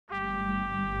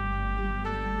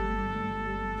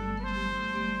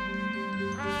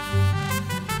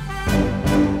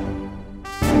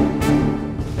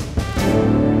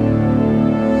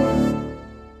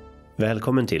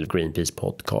Välkommen till Greenpeace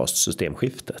podcast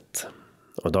Systemskiftet.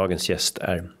 Och dagens gäst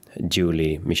är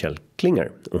Julie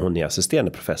Klinger och hon är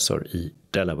assisterande professor i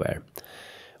Delaware.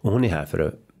 Och hon är här för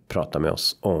att prata med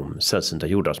oss om sällsynta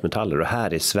jordartsmetaller, och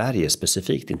här är Sverige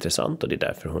specifikt intressant och det är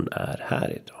därför hon är här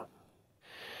idag.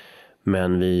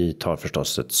 Men vi tar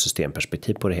förstås ett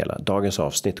systemperspektiv på det hela. Dagens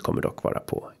avsnitt kommer dock vara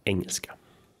på engelska.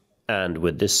 And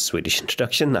with this Swedish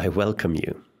introduction I welcome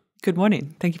you. Good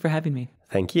morning. Thank you for having me.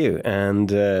 Thank you.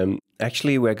 And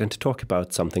actually we're going to talk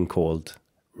about something called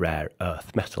rare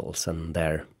earth metals and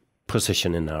their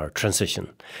position in our transition.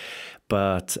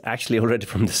 But actually already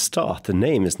from the start, the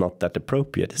name is not that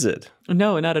appropriate, is it?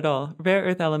 No, not at all. Rare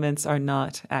earth elements are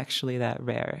not actually that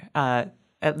rare.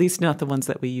 At least not the ones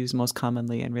that we use most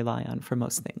commonly and rely on for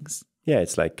most things. Yeah,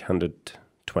 it's like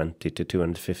 120 to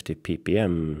 250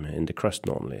 ppm in the crust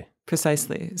normally.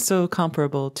 Precisely. So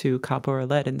comparable to copper or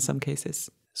lead in some cases.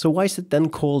 So why is it then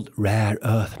called rare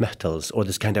earth metals, or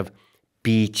this kind of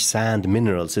beach sand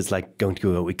minerals? It's like going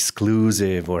to go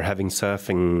exclusive or having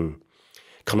surfing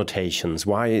connotations.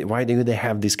 Why do they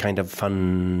have these kind of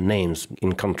fun names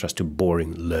in contrast to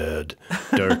boring lead,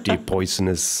 dirty,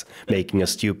 poisonous, making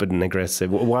us stupid and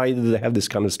aggressive? Why do they have this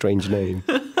kind of strange name?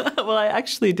 Well, I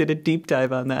actually did a deep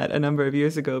dive on that a number of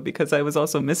years ago because I was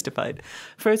also mystified.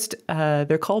 First,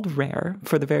 they're called rare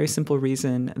for the very simple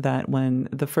reason that when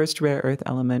the first rare earth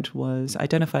element was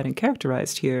identified and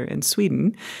characterized here in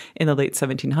Sweden in the late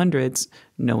 1700s,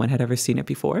 no one had ever seen it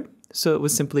before. So it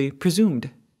was simply presumed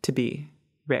to be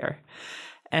rare.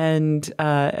 And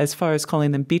as far as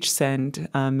calling them beach sand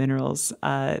minerals,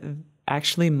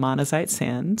 actually monazite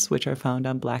sands, which are found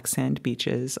on black sand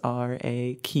beaches, are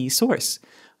a key source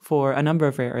for a number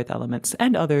of rare earth elements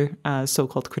and other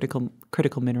so-called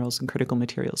critical minerals and critical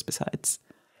materials besides.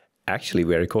 Actually,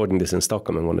 we're recording this in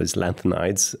Stockholm, and one of these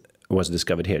lanthanides was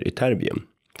discovered here, ytterbium,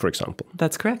 for example.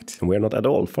 That's correct. And we're not at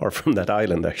all far from that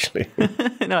island, actually.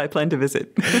 No, I plan to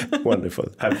visit. Wonderful.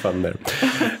 Have fun there.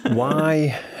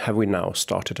 Why have we now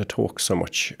started to talk so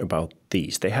much about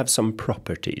these? They have some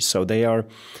properties. So they are,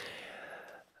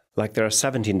 like there are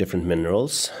 17 different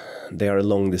minerals. They are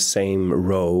along the same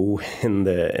row in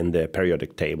the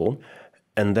periodic table.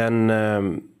 And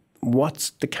then what's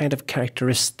the kind of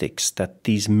characteristics that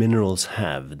these minerals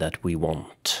have that we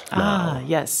want now?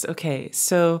 Yes. Okay.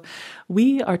 So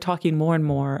we are talking more and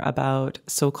more about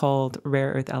so-called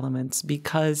rare earth elements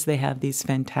because they have these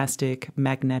fantastic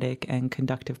magnetic and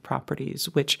conductive properties,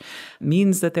 which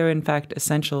means that they're in fact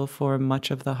essential for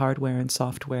much of the hardware and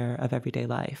software of everyday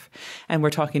life. And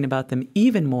we're talking about them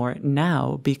even more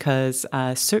now because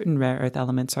certain rare earth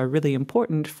elements are really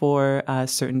important for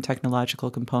certain technological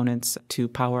components to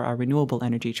power our renewable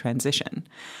energy transition.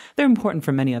 They're important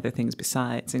for many other things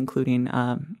besides, including,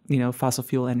 fossil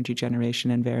fuel energy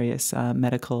generation and various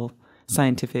medical,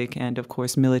 scientific, and of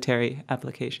course military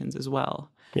applications as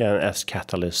well. Yeah, as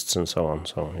catalysts and so on.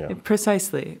 So yeah,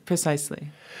 precisely.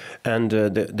 And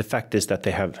the fact is that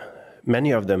they have.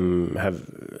 Many of them have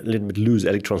a little bit loose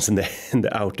electrons in the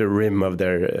outer rim of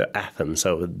their atom,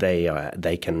 so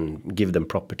they can give them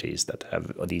properties that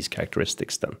have these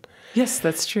characteristics then. Yes,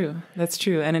 that's true. That's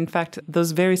true. And in fact,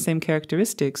 those very same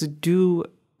characteristics do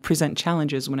present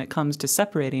challenges when it comes to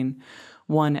separating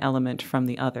one element from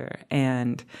the other.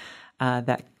 And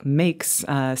that makes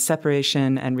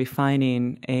separation and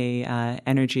refining a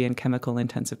energy and chemical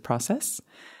intensive process,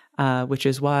 which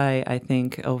is why I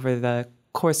think over the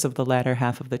course of the latter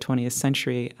half of the 20th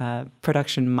century,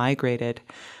 production migrated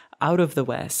out of the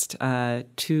West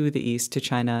to the East, to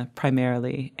China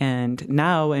primarily. And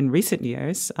now in recent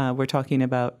years, we're talking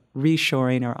about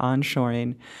reshoring or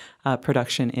onshoring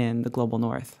production in the global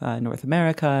North, North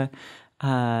America,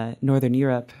 Northern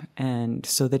Europe. And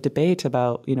so the debate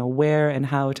about, where and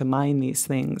how to mine these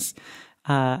things,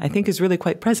 I think is really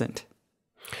quite present.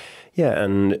 Yeah,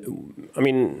 and I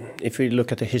mean, if we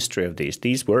look at the history of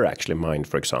these were actually mined,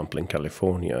 for example, in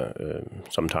California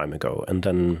some time ago. And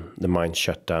then the mines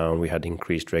shut down. We had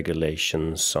increased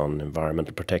regulations on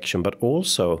environmental protection. But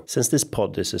also, since this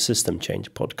pod is a system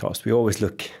change podcast, we always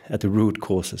look at the root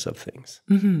causes of things.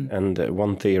 Mm-hmm. And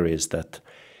one theory is that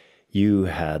you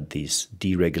had this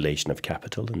deregulation of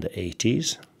capital in the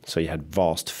 80s. So you had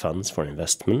vast funds for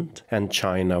investment, and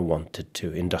China wanted to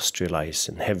industrialize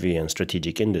in heavy and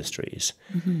strategic industries.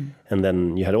 Mm-hmm. And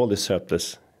then you had all this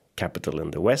surplus capital in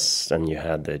the West, and you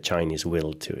had the Chinese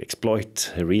will to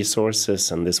exploit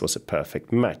resources, and this was a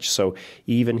perfect match. So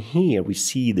even here we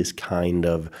see this kind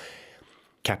of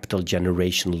capital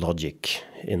generation logic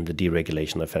in the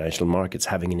deregulation of financial markets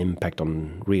having an impact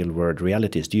on real-world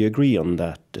realities. Do you agree on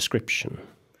that description?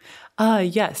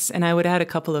 Yes, and I would add a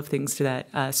couple of things to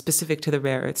that, specific to the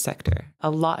rare earth sector.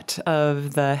 A lot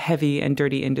of the heavy and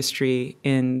dirty industry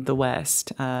in the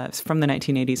West, from the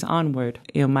 1980s onward,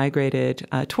 migrated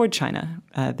toward China.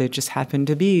 There just happened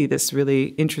to be this really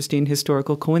interesting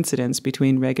historical coincidence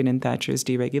between Reagan and Thatcher's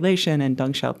deregulation and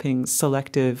Deng Xiaoping's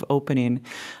selective opening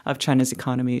of China's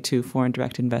economy to foreign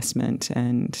direct investment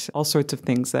and all sorts of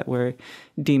things that were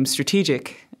deemed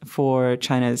strategic for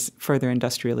China's further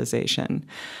industrialization.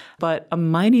 But a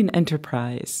mining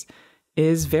enterprise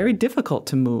is very difficult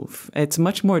to move. It's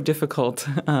much more difficult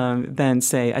than,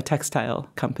 say, a textile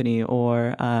company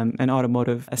or an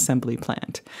automotive assembly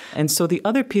plant. And so the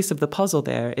other piece of the puzzle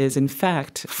there is, in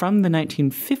fact, from the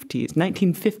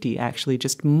 1950 actually,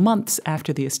 just months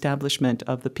after the establishment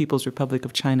of the People's Republic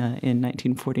of China in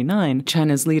 1949,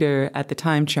 China's leader at the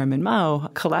time, Chairman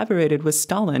Mao, collaborated with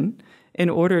Stalin in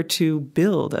order to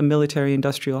build a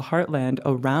military-industrial heartland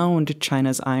around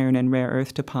China's iron and rare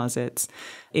earth deposits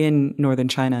in northern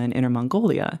China and Inner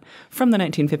Mongolia from the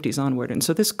 1950s onward. And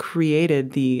so this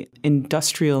created the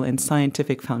industrial and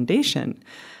scientific foundation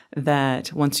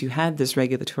that once you had this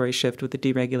regulatory shift with the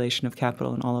deregulation of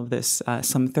capital and all of this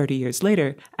some 30 years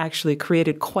later, actually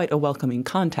created quite a welcoming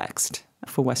context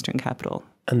for Western capital.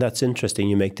 And that's interesting.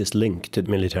 You make this link to the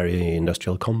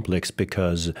military-industrial complex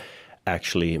because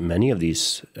actually, many of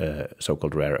these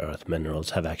so-called rare earth minerals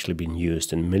have actually been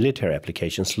used in military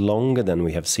applications longer than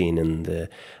we have seen in the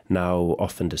now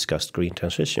often discussed green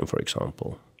transition, for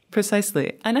example.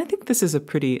 Precisely. And I think this is a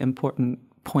pretty important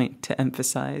point to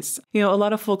emphasize. A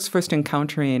lot of folks first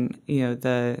encountering,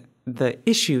 the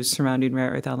issues surrounding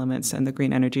rare earth elements and the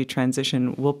green energy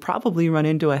transition will probably run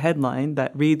into a headline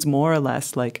that reads more or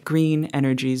less like green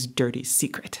energy's dirty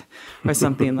secret or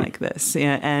something like this.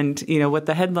 And, what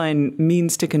the headline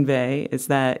means to convey is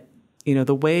that,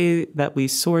 the way that we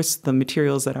source the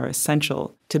materials that are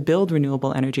essential to build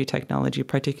renewable energy technology,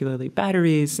 particularly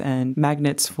batteries and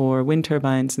magnets for wind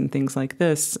turbines and things like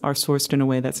this, are sourced in a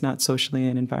way that's not socially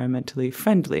and environmentally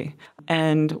friendly.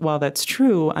 And while that's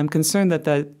true, I'm concerned that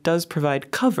that does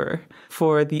provide cover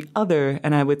for the other,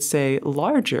 and I would say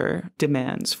larger,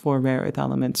 demands for rare earth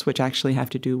elements, which actually have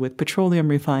to do with petroleum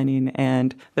refining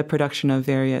and the production of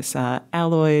various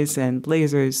alloys and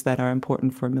lasers that are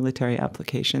important for military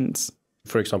applications.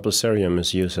 For example, cerium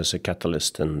is used as a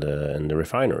catalyst in the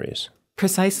refineries.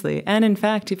 Precisely. And in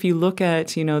fact, if you look at,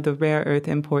 the rare earth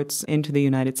imports into the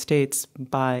United States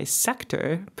by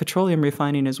sector, petroleum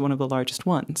refining is one of the largest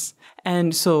ones.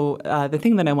 And so the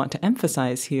thing that I want to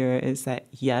emphasize here is that,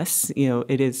 yes,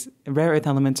 rare earth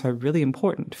elements are really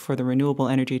important for the renewable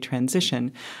energy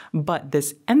transition. But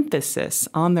this emphasis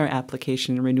on their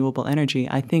application in renewable energy,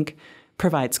 I think,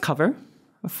 provides cover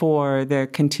for their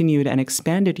continued and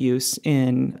expanded use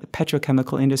in the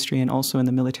petrochemical industry and also in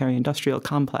the military-industrial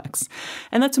complex.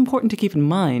 And that's important to keep in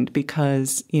mind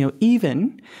because,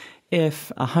 even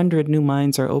if 100 new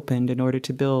mines are opened in order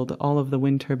to build all of the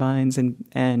wind turbines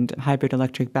and hybrid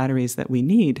electric batteries that we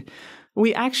need,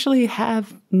 we actually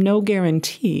have no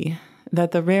guarantee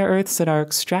that the rare earths that are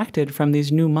extracted from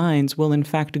these new mines will in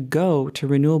fact go to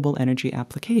renewable energy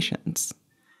applications.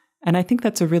 And I think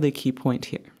that's a really key point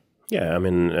here. Yeah,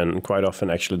 and quite often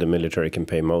actually the military can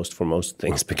pay most for most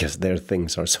things because their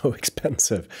things are so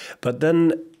expensive. But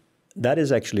then that is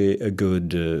actually a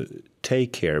good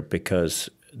take here because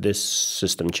this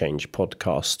system change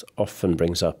podcast often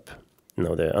brings up,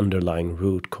 the underlying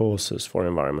root causes for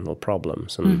environmental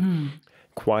problems. And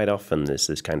quite often this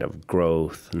is kind of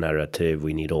growth narrative.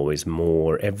 We need always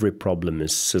more. Every problem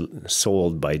is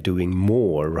solved by doing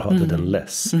more rather than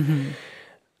less.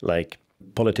 Like,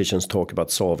 politicians talk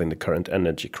about solving the current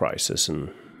energy crisis,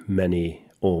 and many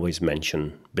always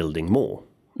mention building more,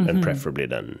 and preferably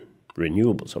then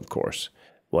renewables, of course.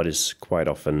 What is quite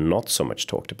often not so much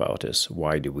talked about is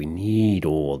why do we need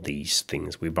all these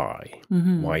things we buy?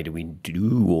 Why do we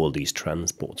do all these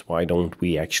transports? Why don't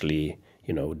we actually,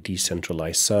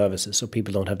 decentralize services so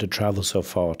people don't have to travel so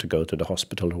far to go to the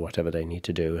hospital or whatever they need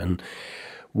to do? And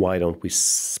why don't we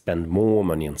spend more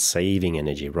money on saving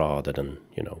energy rather than,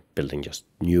 building just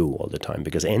new all the time?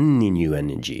 Because any new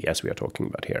energy, as we are talking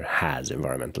about here, has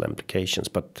environmental implications.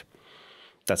 But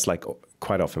that's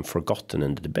quite often forgotten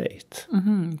in the debate.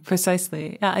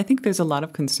 Precisely. Yeah, I think there's a lot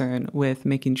of concern with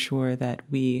making sure that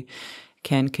we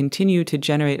can continue to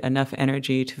generate enough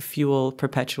energy to fuel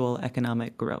perpetual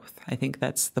economic growth. I think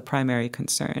that's the primary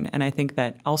concern. And I think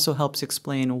that also helps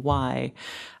explain why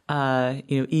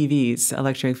EVs,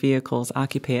 electric vehicles,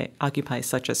 occupy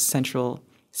such a central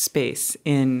space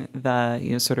in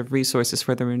the sort of resources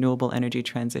for the renewable energy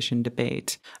transition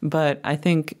debate. But I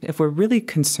think if we're really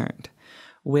concerned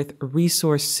with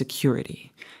resource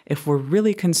security, if we're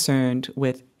really concerned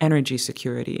with energy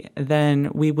security,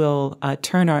 then we will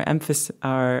turn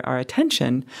our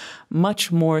attention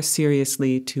much more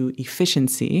seriously to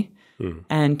efficiency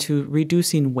and to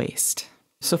reducing waste.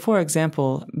 So, for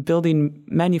example,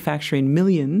 manufacturing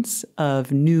millions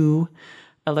of new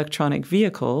electronic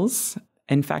vehicles,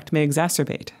 in fact, may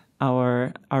exacerbate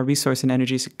our resource and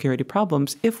energy security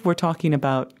problems if we're talking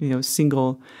about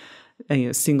single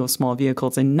small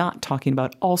vehicles and not talking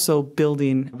about also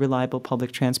building reliable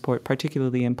public transport,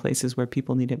 particularly in places where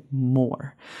people need it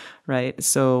more, right?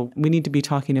 So we need to be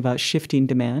talking about shifting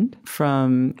demand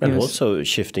from... And also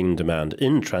shifting demand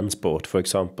in transport. For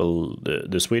example,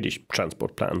 the Swedish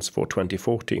transport plans for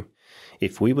 2040.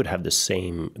 If we would have the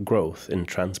same growth in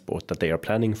transport that they are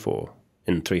planning for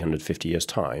in 350 years'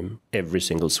 time, every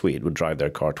single Swede would drive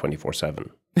their car 24/7.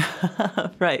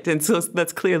 Right. And so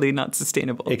that's clearly not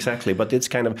sustainable. Exactly. But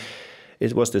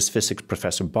it was this physics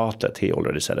professor Bartlett, he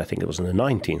already said, I think it was in the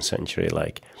 19th century,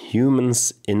 like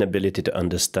humans' inability to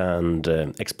understand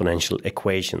exponential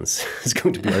equations is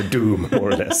going to be our doom, more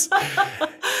or less.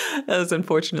 That was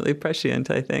unfortunately prescient,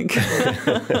 I think.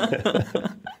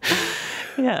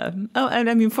 Yeah. Oh, and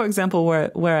I mean, for example,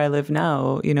 where I live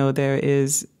now, there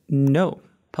is no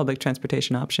public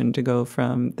transportation option to go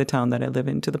from the town that I live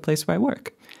in to the place where I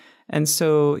work. And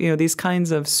so, these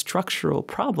kinds of structural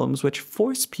problems which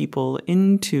force people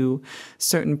into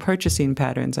certain purchasing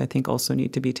patterns, I think also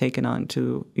need to be taken on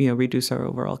to, reduce our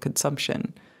overall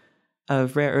consumption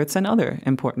of rare earths and other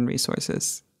important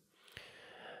resources.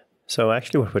 So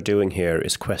actually what we're doing here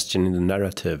is questioning the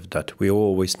narrative that we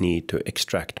always need to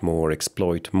extract more,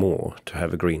 exploit more to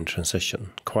have a green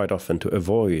transition. Quite often to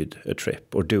avoid a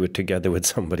trip or do it together with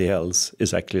somebody else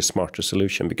is actually a smarter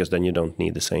solution, because then you don't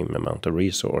need the same amount of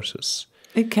resources.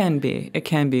 It can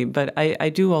be. But I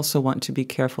do also want to be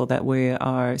careful that we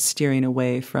are steering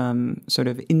away from sort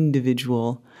of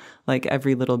individual, like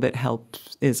every little bit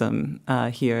helps-ism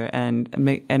here.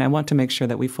 And I want to make sure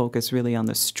that we focus really on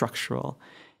the structural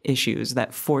issues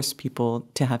that force people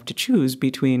to have to choose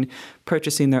between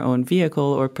purchasing their own vehicle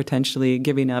or potentially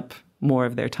giving up more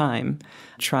of their time,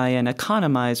 try and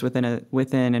economize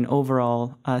within an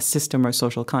overall system or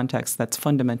social context that's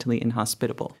fundamentally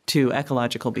inhospitable to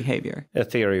ecological behavior. A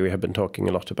theory we have been talking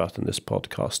a lot about in this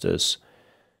podcast is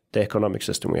the economic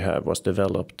system we have was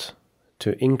developed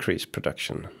to increase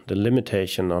production. The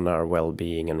limitation on our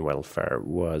well-being and welfare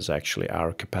was actually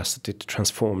our capacity to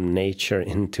transform nature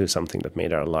into something that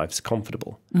made our lives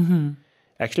comfortable. Mm-hmm.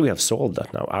 Actually, we have solved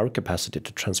that now. Our capacity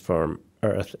to transform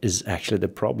Earth is actually the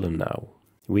problem now.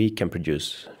 We can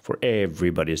produce for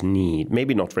everybody's need,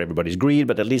 maybe not for everybody's greed,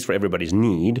 but at least for everybody's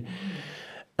need.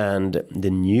 And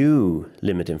the new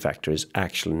limiting factor is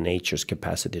actually nature's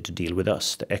capacity to deal with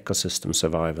us, the ecosystem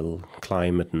survival,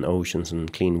 climate and oceans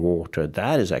and clean water.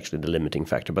 That is actually the limiting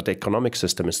factor. But the economic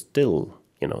system is still,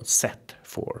 set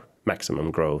for maximum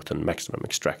growth and maximum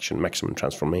extraction, maximum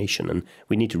transformation. And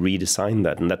we need to redesign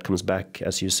that. And that comes back,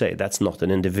 as you say, that's not an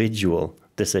individual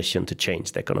decision to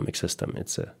change the economic system.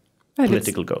 It's a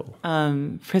political goal.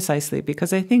 Precisely,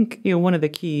 because I think one of the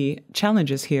key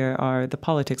challenges here are the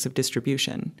politics of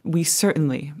distribution. We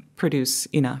certainly produce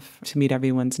enough to meet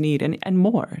everyone's need and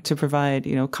more to provide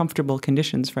comfortable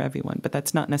conditions for everyone. But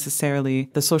that's not necessarily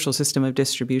the social system of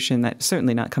distribution, that's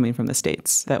certainly not coming from the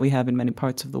States, that we have in many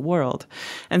parts of the world.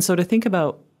 And so to think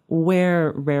about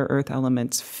where rare earth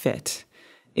elements fit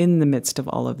in the midst of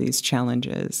all of these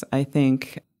challenges, I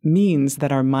think means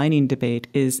that our mining debate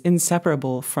is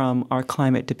inseparable from our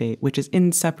climate debate, which is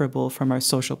inseparable from our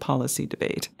social policy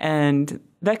debate. And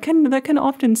that can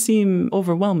often seem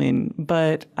overwhelming,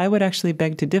 but I would actually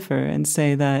beg to differ and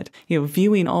say that,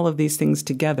 viewing all of these things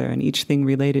together and each thing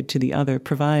related to the other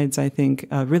provides, I think,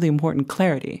 a really important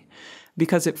clarity,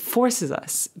 because it forces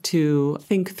us to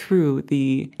think through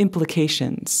the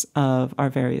implications of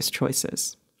our various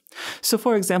choices. So,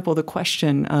 for example, the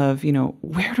question of,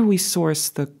 where do we source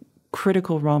the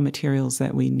critical raw materials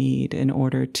that we need in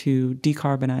order to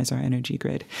decarbonize our energy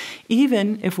grid,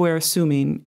 even if we're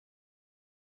assuming.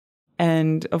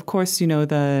 And of course,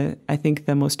 I think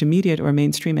the most immediate or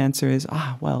mainstream answer is,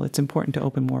 it's important to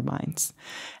open more mines.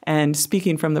 And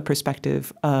speaking from the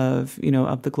perspective of,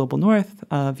 of the global north,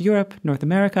 of Europe, North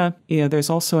America,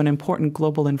 there's also an important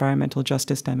global environmental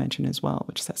justice dimension as well,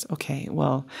 which says,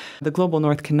 the global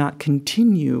north cannot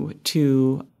continue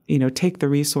to, take the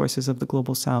resources of the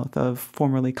global south, of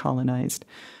formerly colonized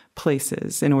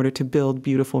places in order to build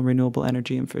beautiful renewable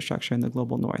energy infrastructure in the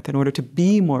global north. In order to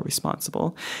be more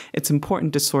responsible, it's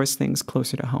important to source things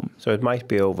closer to home. So it might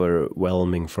be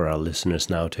overwhelming for our listeners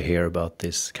now to hear about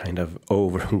this kind of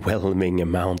overwhelming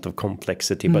amount of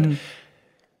complexity, but,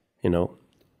 you know,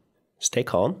 stay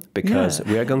calm, because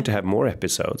we are going to have more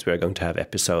episodes. We are going to have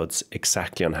episodes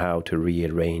exactly on how to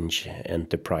rearrange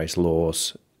enterprise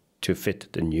laws to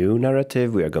fit the new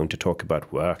narrative. We are going to talk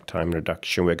about work time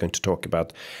reduction. We're going to talk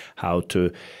about how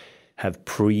to have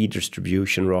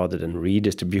pre-distribution rather than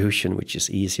redistribution, which is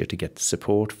easier to get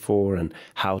support for, and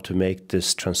how to make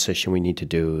this transition we need to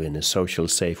do in a social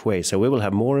safe way. So we will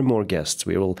have more and more guests.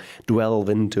 We will delve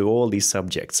into all these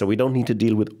subjects. So we don't need to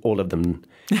deal with all of them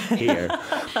here.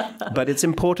 But it's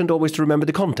important always to remember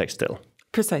the context still.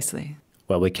 Precisely.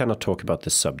 Well, we cannot talk about the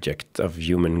subject of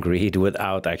human greed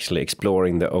without actually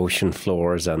exploring the ocean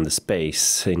floors and the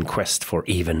space in quest for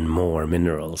even more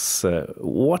minerals.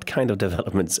 What kind of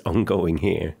developments ongoing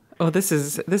here? Oh, this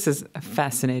is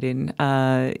fascinating.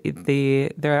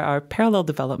 There are parallel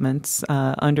developments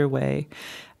underway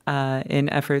in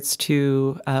efforts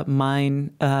to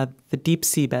mine the deep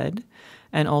seabed,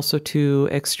 and also to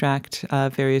extract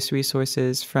various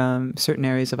resources from certain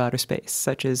areas of outer space,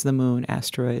 such as the moon,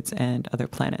 asteroids, and other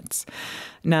planets.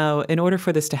 Now, in order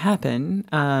for this to happen,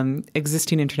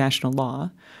 existing international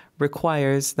law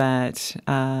requires that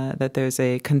there's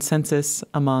a consensus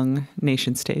among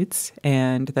nation states,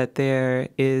 and that there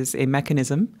is a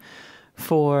mechanism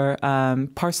for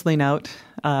parceling out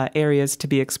areas to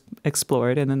be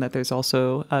explored, and then that there's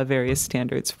also various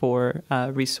standards for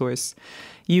resource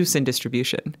use and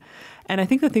distribution. And I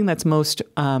think the thing that's most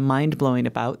mind-blowing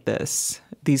about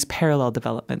these parallel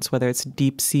developments, whether it's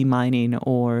deep sea mining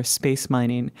or space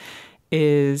mining,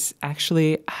 is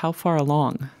actually how far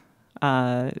along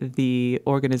the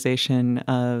organization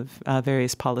of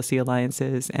various policy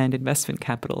alliances and investment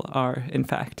capital are, in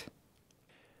fact.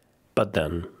 But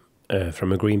then,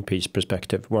 from a Greenpeace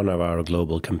perspective, one of our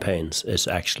global campaigns is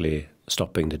actually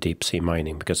stopping the deep sea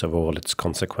mining because of all its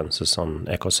consequences on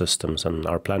ecosystems and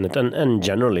our planet, and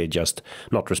generally just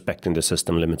not respecting the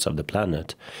system limits of the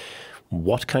planet.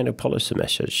 What kind of policy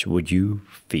measures would you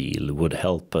feel would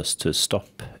help us to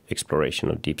stop exploration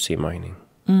of deep sea mining?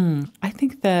 I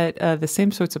think that the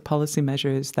same sorts of policy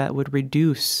measures that would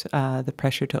reduce the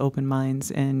pressure to open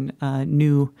mines in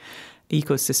new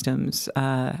ecosystems,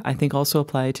 I think also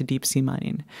apply to deep sea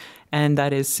mining. And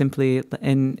that is simply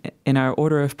in our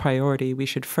order of priority, we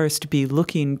should first be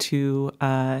looking to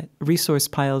resource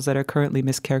piles that are currently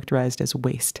mischaracterized as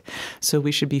waste. So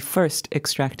we should be first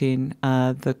extracting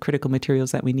the critical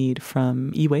materials that we need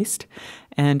from e-waste,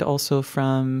 and also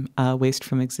from waste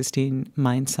from existing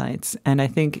mine sites. And I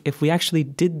think if we actually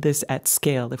did this at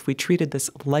scale, if we treated this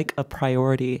like a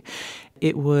priority,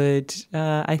 it would,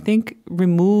 I think,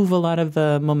 remove a lot of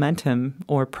the momentum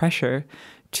or pressure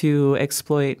to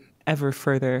exploit ever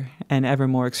further and ever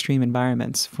more extreme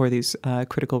environments for these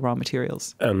critical raw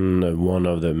materials. And one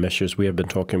of the measures we have been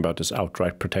talking about is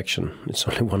outright protection. It's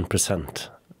only 1%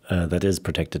 that is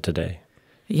protected today.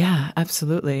 Yeah,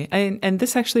 absolutely. And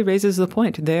this actually raises the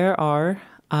point. There are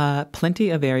plenty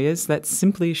of areas that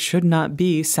simply should not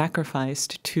be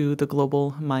sacrificed to the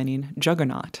global mining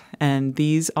juggernaut. And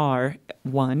these are,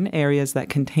 one, areas that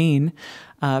contain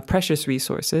precious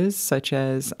resources such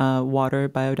as water,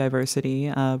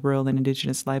 biodiversity, rural and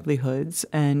indigenous livelihoods.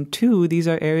 And two, these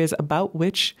are areas about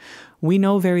which we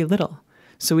know very little.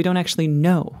 So we don't actually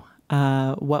know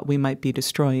what we might be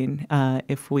destroying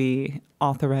if we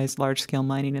authorize large-scale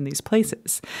mining in these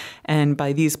places. And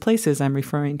by these places, I'm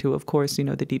referring to, of course,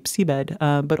 the deep seabed,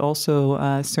 but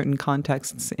also certain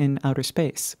contexts in outer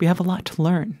space. We have a lot to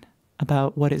learn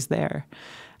about what is there.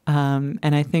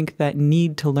 And I think that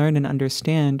need to learn and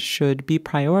understand should be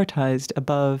prioritized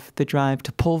above the drive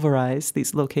to pulverize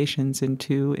these locations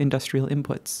into industrial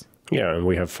inputs. Yeah, and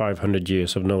we have 500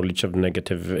 years of knowledge of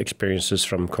negative experiences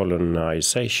from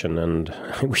colonization, and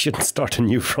we shouldn't start a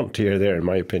new frontier there, in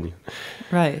my opinion.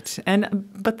 Right.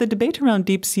 But the debate around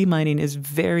deep sea mining is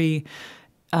very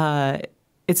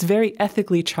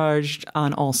ethically charged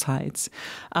on all sides,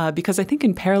 because I think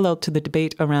in parallel to the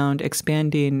debate around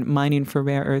expanding mining for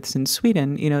rare earths in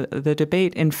Sweden, the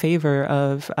debate in favor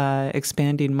of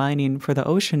expanding mining for the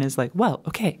ocean is like, well,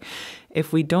 okay,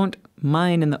 if we don't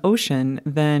mine in the ocean,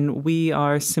 then we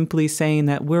are simply saying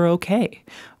that we're okay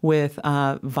with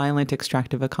violent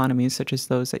extractive economies such as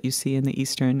those that you see in the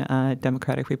Eastern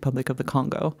Democratic Republic of the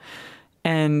Congo.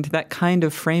 And that kind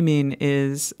of framing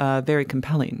is very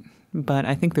compelling. But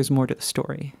I think there's more to the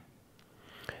story.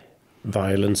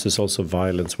 Violence is also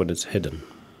violence when it's hidden.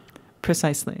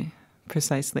 Precisely.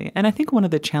 Precisely. And I think one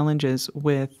of the challenges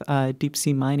with deep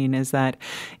sea mining is that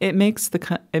it makes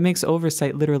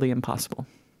oversight literally impossible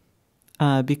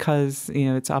because,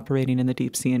 it's operating in the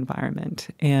deep sea environment.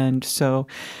 And so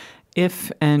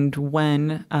if and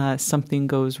when something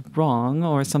goes wrong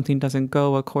or something doesn't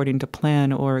go according to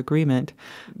plan or agreement,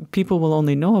 people will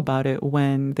only know about it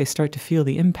when they start to feel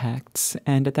the impacts.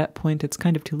 And at that point, it's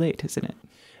kind of too late, isn't it?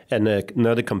 And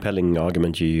another compelling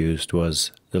argument you used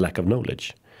was the lack of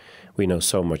knowledge. We know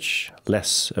so much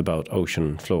less about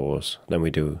ocean floors than we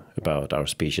do about our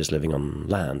species living on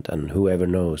land. And whoever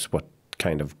knows what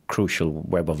kind of crucial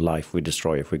web of life we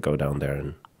destroy if we go down there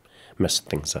and mess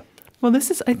things up. Well,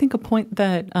 this is, I think, a point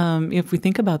that if we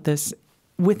think about this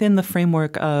within the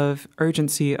framework of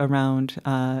urgency around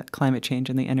climate change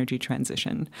and the energy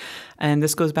transition. And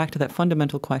this goes back to that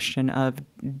fundamental question of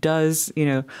does,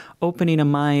 opening a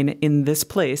mine in this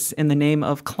place in the name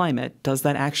of climate, does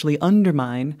that actually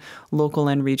undermine local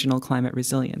and regional climate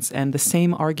resilience? And the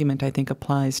same argument, I think,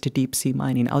 applies to deep sea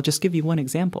mining. I'll just give you one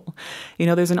example.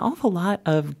 There's an awful lot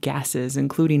of gases,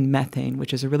 including methane,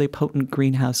 which is a really potent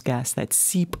greenhouse gas that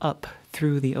seep up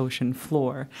through the ocean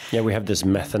floor. Yeah, we have this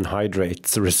methane hydrate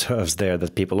reserves there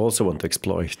that people also want to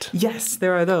exploit. Yes,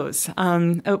 there are those.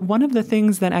 One of the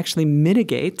things that actually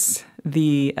mitigates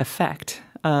the effect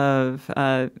of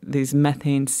these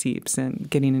methane seeps and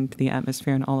getting into the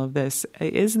atmosphere and all of this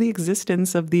is the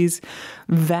existence of these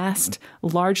vast,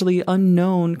 largely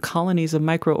unknown colonies of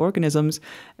microorganisms.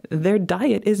 Their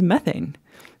diet is methane.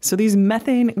 So these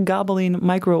methane-gobbling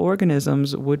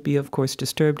microorganisms would be, of course,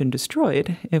 disturbed and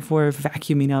destroyed if we're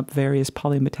vacuuming up various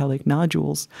polymetallic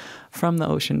nodules from the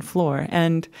ocean floor.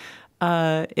 And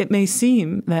it may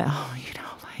seem that,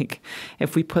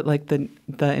 if we put the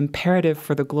imperative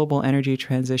for the global energy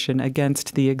transition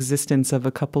against the existence of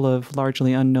a couple of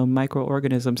largely unknown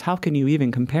microorganisms, how can you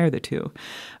even compare the two?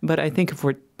 But I think if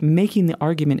we're making the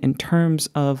argument in terms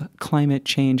of climate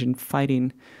change and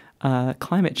fighting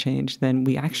climate change, then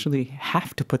we actually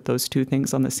have to put those two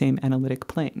things on the same analytic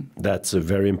plane. That's a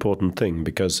very important thing,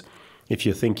 because if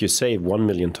you think you save 1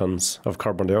 million tons of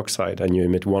carbon dioxide and you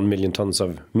emit 1 million tons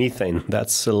of methane,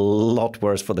 that's a lot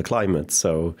worse for the climate.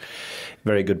 So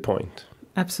very good point.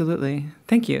 Absolutely.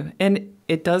 Thank you. And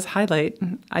it does highlight,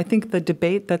 I think the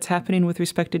debate that's happening with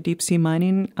respect to deep sea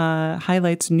mining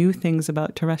highlights new things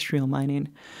about terrestrial mining.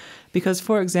 Because,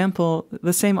 for example,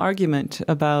 the same argument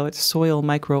about soil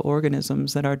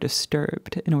microorganisms that are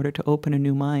disturbed in order to open a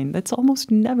new mine, that's almost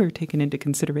never taken into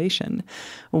consideration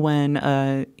when,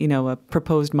 a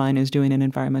proposed mine is doing an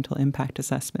environmental impact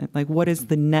assessment. Like, what is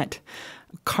the net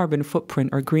carbon footprint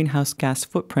or greenhouse gas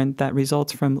footprint that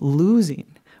results from losing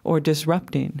or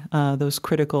disrupting those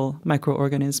critical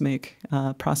microorganismic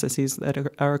processes that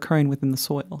are occurring within the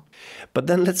soil. But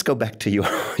then let's go back to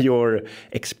your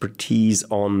expertise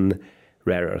on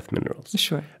rare earth minerals.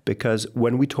 Sure. Because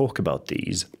when we talk about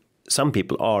these, some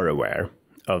people are aware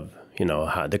of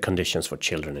how the conditions for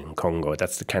children in Congo.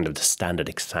 That's the standard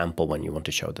example when you want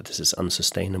to show that this is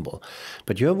unsustainable.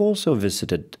 But you have also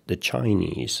visited the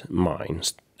Chinese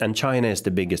mines, and China is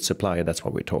the biggest supplier. That's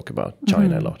what we talk about,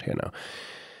 China a lot here now.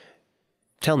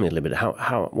 Tell me a little bit,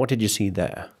 what did you see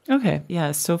there? Okay,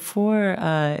 yeah. So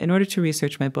in order to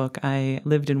research my book, I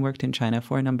lived and worked in China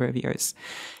for a number of years,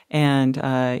 and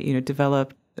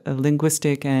developed a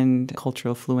linguistic and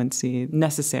cultural fluency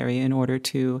necessary in order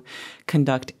to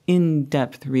conduct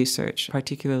in-depth research,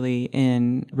 particularly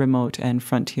in remote and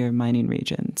frontier mining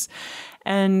regions.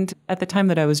 And at the time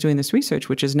that I was doing this research,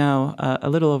 which is now a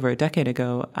little over a decade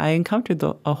ago, I encountered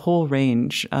a whole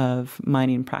range of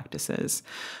mining practices,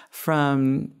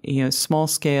 from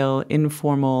small-scale,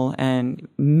 informal, and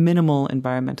minimal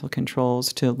environmental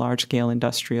controls to large-scale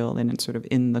industrial and sort of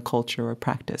in the culture or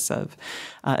practice of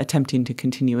attempting to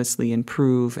continuously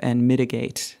improve and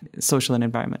mitigate social and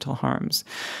environmental harms.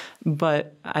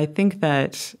 But I think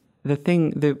that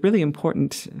the really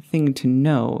important thing to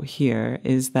know here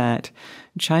is that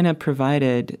China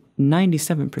provided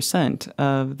 97%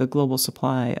 of the global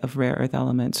supply of rare earth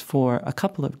elements for a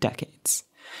couple of decades.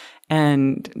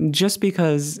 And just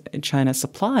because China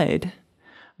supplied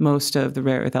most of the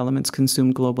rare earth elements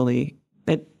consumed globally,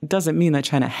 it doesn't mean that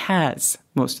China has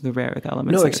most of the rare earth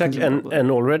elements. No, exactly. And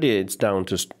already it's down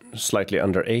to slightly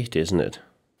under 80, isn't it?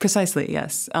 Precisely,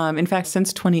 yes. In fact,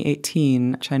 since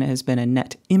 2018, China has been a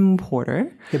net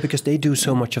importer. Yeah, because they do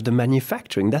so much of the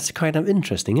manufacturing. That's kind of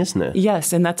interesting, isn't it?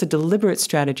 Yes, and that's a deliberate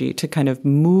strategy to kind of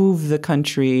move the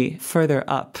country further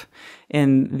up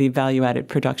in the value-added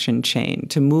production chain,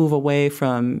 to move away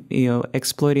from,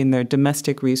 exploiting their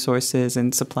domestic resources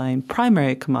and supplying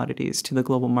primary commodities to the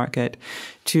global market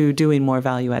to doing more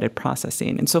value-added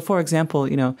processing. And so, for example,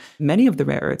 many of the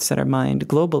rare earths that are mined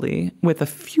globally, with a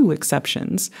few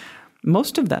exceptions,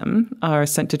 most of them are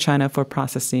sent to China for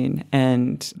processing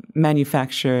and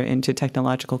manufacture into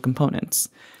technological components.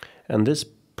 And this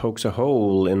pokes a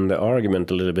hole in the argument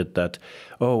a little bit that,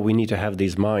 we need to have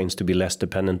these mines to be less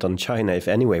dependent on China if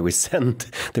anyway we send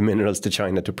the minerals to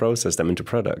China to process them into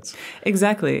products.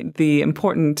 Exactly. The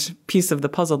important piece of the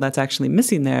puzzle that's actually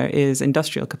missing there is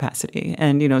industrial capacity.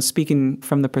 And, speaking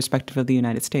from the perspective of the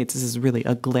United States, this is really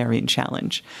a glaring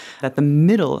challenge, that the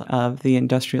middle of the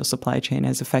industrial supply chain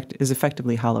is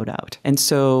effectively hollowed out. And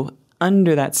so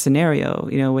under that scenario,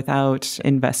 without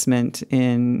investment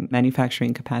in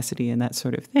manufacturing capacity and that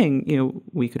sort of thing,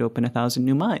 we could open 1,000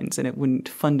 new mines and it wouldn't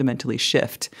fundamentally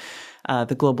shift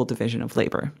the global division of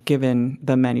labor, given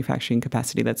the manufacturing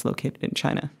capacity that's located in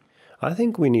China. I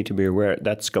think we need to be aware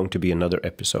that's going to be another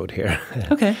episode here.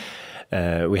 Okay.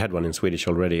 We had one in Swedish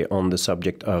already on the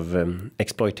subject of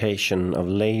exploitation of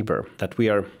labor that we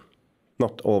are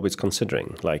not always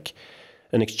considering, like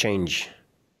an exchange.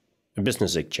 A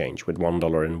business exchange with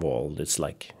 $1 involved, it's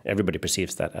like everybody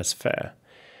perceives that as fair.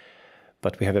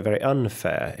 But we have a very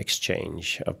unfair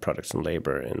exchange of products and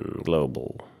labor in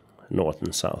global North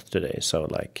and South today. So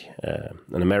like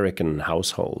an American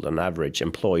household on average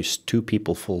employs 2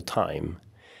 people full time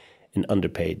in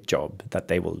underpaid job that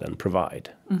they will then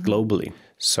provide globally.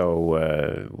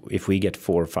 So if we get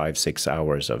 4, 5, 6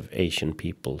 hours of Asian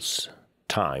people's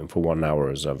time for 1 hour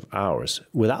of ours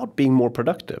without being more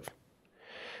productive,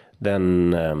 then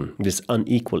this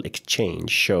unequal exchange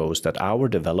shows that our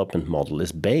development model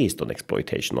is based on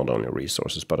exploitation, not only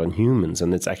resources, but on humans.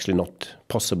 And it's actually not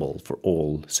possible for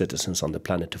all citizens on the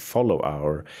planet to follow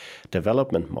our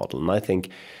development model. And I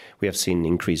think we have seen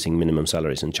increasing minimum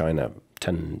salaries in China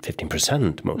 10,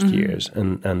 15% most years.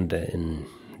 And in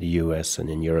the US and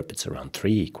in Europe, it's around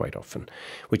 3% quite often,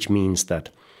 which means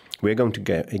that we're going to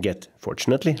get,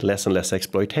 fortunately, less and less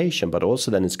exploitation, but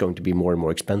also then it's going to be more and more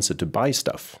expensive to buy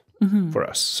stuff for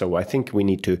us. So I think we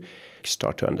need to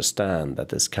start to understand that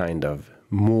this kind of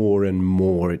more and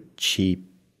more cheap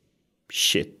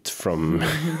shit from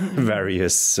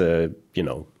various,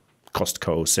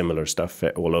 Costco, similar stuff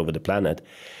all over the planet,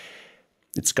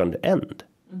 it's going to end.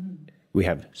 We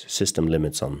have system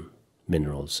limits on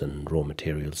minerals and raw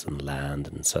materials and land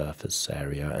and surface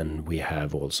area, and we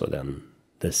have also then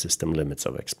the system limits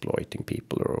of exploiting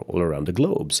people all around the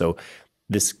globe. So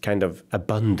this kind of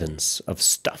abundance of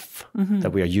stuff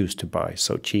that we are used to buy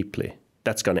so cheaply,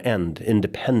 that's going to end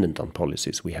independent on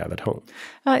policies we have at home.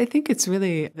 I think it's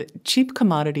really cheap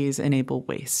commodities enable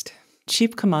waste.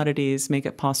 Cheap commodities make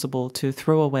it possible to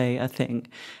throw away a thing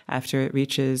after it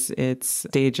reaches its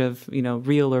stage of,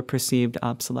 real or perceived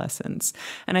obsolescence.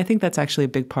 And I think that's actually a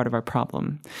big part of our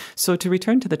problem. So to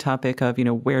return to the topic of,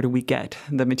 where do we get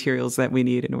the materials that we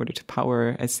need in order to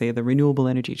power, as say, the renewable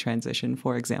energy transition,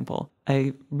 for example,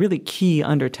 a really key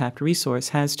undertapped resource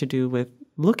has to do with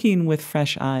looking with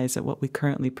fresh eyes at what we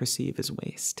currently perceive as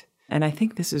waste. And I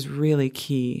think this is really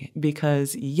key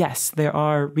because, yes, there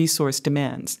are resource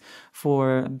demands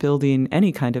for building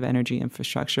any kind of energy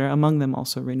infrastructure, among them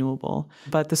also renewable.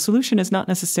 But the solution is not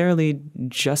necessarily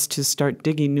just to start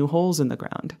digging new holes in the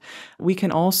ground. We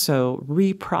can also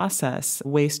reprocess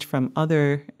waste from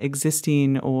other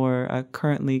existing or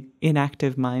currently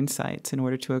inactive mine sites in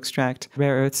order to extract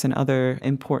rare earths and other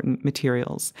important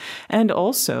materials. And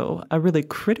also, a really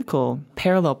critical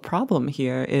parallel problem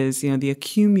here is, the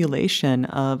accumulation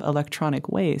of electronic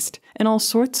waste in all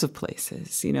sorts of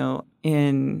places,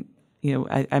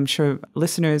 I'm sure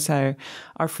listeners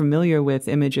are familiar with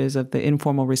images of the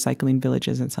informal recycling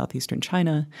villages in southeastern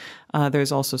China.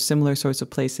 There's also similar sorts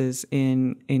of places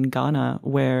in Ghana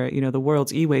where, the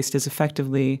world's e-waste is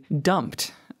effectively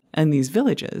dumped in these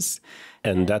villages.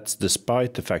 And that's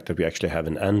despite the fact that we actually have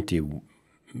an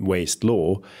anti-waste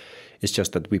law. It's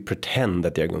just that we pretend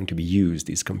that they're going to be used,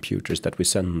 these computers that we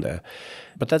send there.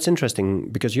 But that's interesting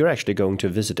because you're actually going to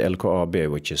visit LKAB,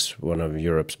 which is one of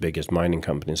Europe's biggest mining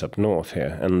companies up north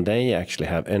here. And they actually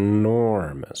have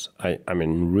enormous,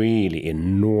 really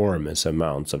enormous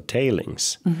amounts of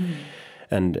tailings.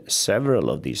 And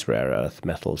several of these rare earth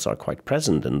metals are quite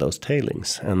present in those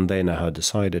tailings. And they now have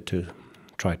decided to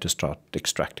try to start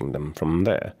extracting them from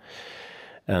there.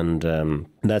 And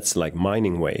that's like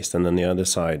mining waste. And then the other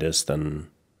side is then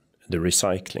the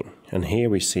recycling. And here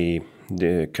we see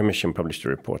the Commission published a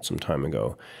report some time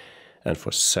ago And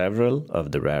for several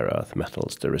of the rare earth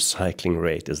metals, the recycling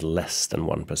rate is less than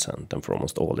 1%, and for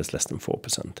almost all, it's less than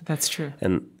 4%. That's true.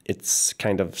 And it's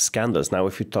kind of scandalous. Now,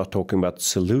 if you start talking about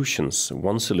solutions,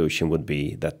 one solution would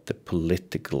be that the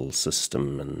political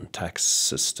system and tax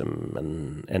system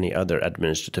and any other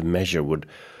administrative measure would,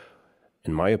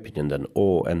 in my opinion, then,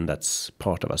 and that's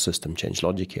part of our system change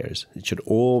logic here, is it should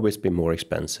always be more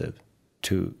expensive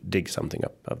to dig something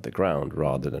up of the ground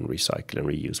rather than recycle and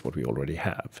reuse what we already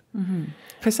have. Mm-hmm.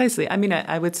 Precisely. I mean,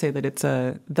 I would say that it's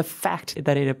the fact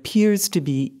that it appears to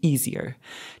be easier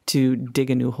to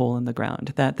dig a new hole in the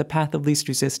ground, that the path of least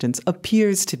resistance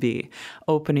appears to be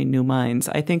opening new mines,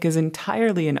 I think is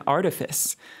entirely an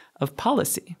artifice of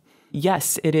policy.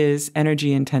 Yes, it is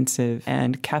energy intensive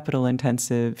and capital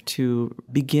intensive to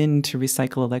begin to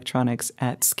recycle electronics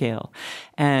at scale.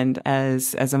 And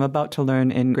as I'm about to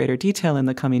learn in greater detail in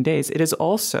the coming days, it is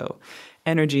also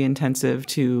energy intensive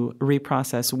to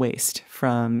reprocess waste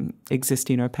from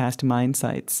existing or past mine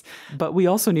sites. But we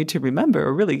also need to remember,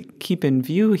 or really keep in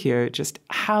view here, just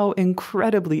how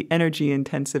incredibly energy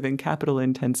intensive and capital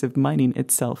intensive mining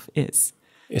itself is.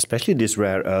 Especially these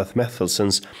rare earth metals,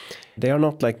 since they are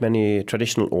not like many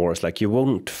traditional ores. Like you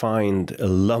won't find a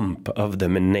lump of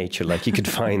them in nature, like you could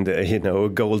find a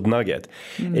gold nugget.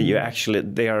 They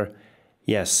are,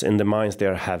 yes, in the mines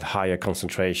they have higher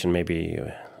concentration, maybe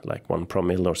like 1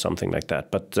 promille or something like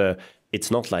that. But it's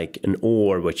not like an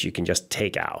ore which you can just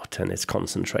take out and it's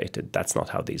concentrated. That's not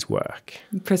how these work.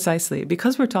 Precisely.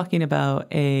 Because we're talking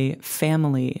about a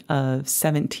family of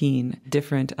 17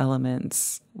 different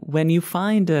elements, when you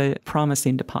find a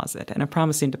promising deposit, and a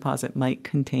promising deposit might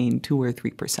contain 2 or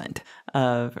 3%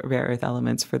 of rare earth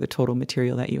elements for the total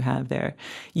material that you have there,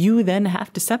 you then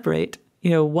have to separate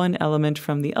one element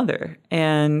from the other.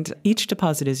 And each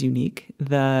deposit is unique.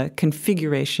 The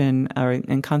configuration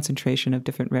and concentration of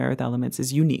different rare earth elements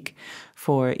is unique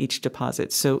for each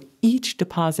deposit. So each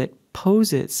deposit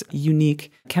poses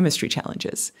unique chemistry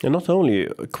challenges. And not only,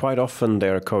 quite often they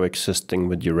are coexisting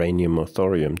with uranium or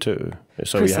thorium too.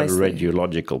 So Precisely. You have a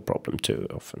radiological problem too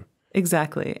often.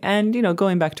 Exactly. And,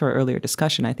 going back to our earlier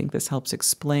discussion, I think this helps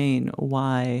explain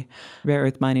why rare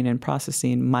earth mining and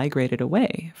processing migrated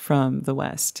away from the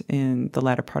West in the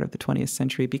latter part of the 20th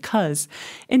century, because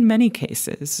in many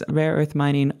cases, rare earth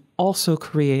mining also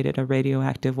created a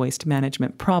radioactive waste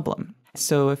management problem.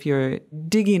 So if you're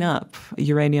digging up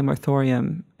uranium or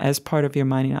thorium as part of your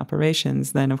mining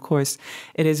operations, then of course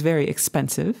it is very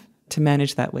expensive to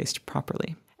manage that waste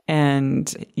properly.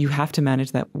 And you have to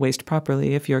manage that waste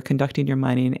properly if you're conducting your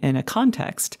mining in a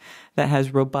context that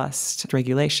has robust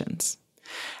regulations.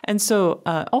 And so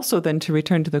also then to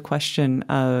return to the question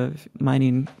of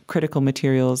mining critical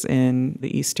materials in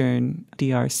the Eastern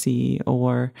DRC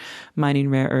or mining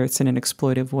rare earths in an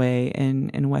exploitive way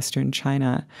in Western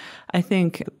China, I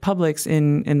think publics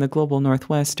in the global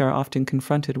Northwest are often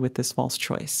confronted with this false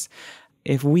choice.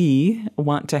 If we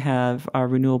want to have our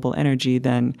renewable energy,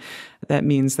 then that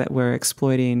means that we're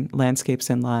exploiting landscapes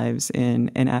and lives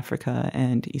in Africa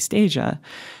and East Asia.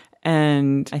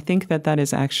 And I think that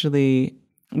is actually,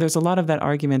 there's a lot of that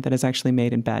argument that is actually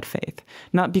made in bad faith.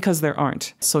 Not because there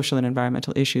aren't social and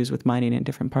environmental issues with mining in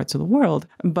different parts of the world,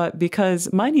 but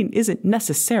because mining doesn't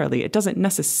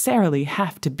necessarily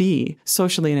have to be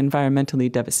socially and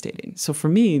environmentally devastating. So for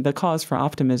me, the cause for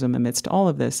optimism amidst all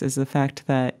of this is the fact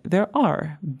that there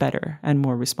are better and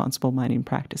more responsible mining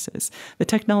practices. The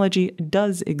technology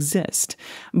does exist,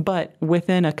 but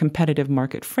within a competitive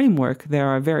market framework, there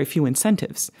are very few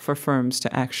incentives for firms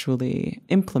to actually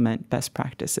implement best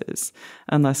practices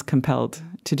unless compelled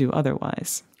to do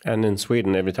otherwise. And in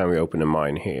Sweden, every time we open a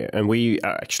mine here, and we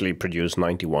actually produce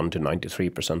 91 to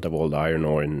 93% of all the iron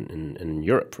ore in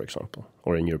Europe, for example,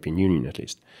 or in European Union at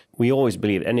least. We always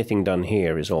believe anything done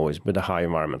here is always with a high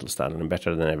environmental standard and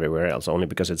better than everywhere else, only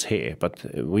because it's here. But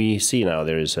we see now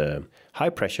there is a high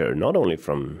pressure, not only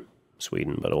from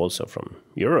Sweden, but also from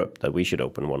Europe, that we should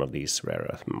open one of these rare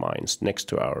earth mines next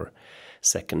to our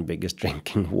second biggest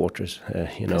drinking waters,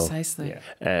 Precisely.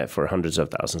 For hundreds of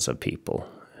thousands of people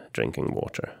drinking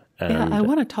water. And I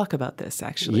want to talk about this,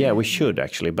 actually. Yeah, we should,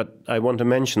 actually. But I want to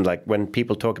mention, like, when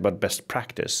people talk about best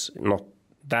practice,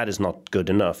 that is not good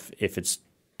enough if it's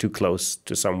too close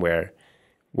to somewhere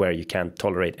where you can't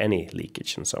tolerate any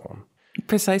leakage and so on.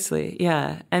 Precisely,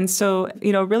 yeah. And so,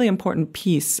 a really important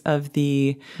piece of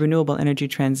the renewable energy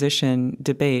transition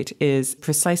debate is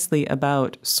precisely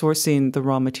about sourcing the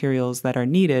raw materials that are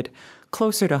needed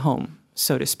closer to home,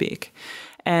 so to speak.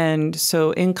 And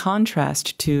so in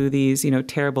contrast to these,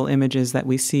 terrible images that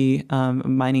we see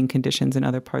mining conditions in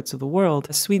other parts of the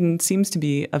world, Sweden seems to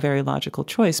be a very logical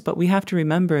choice. But we have to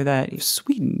remember that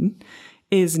Sweden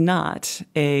is not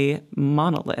a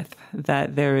monolith,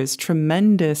 that there is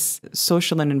tremendous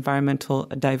social and environmental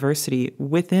diversity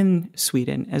within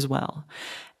Sweden as well.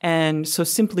 And so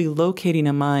simply locating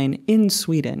a mine in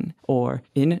Sweden or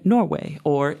in Norway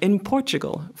or in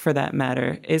Portugal, for that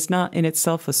matter, is not in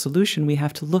itself a solution. We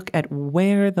have to look at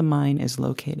where the mine is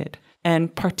located.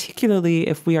 And particularly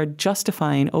if we are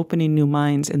justifying opening new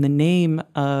mines in the name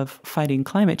of fighting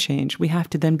climate change, we have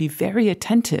to then be very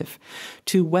attentive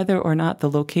to whether or not the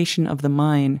location of the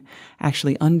mine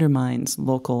actually undermines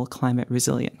local climate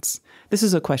resilience. This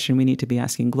is a question we need to be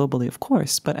asking globally, of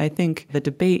course, but I think the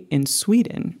debate in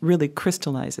Sweden really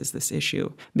crystallizes this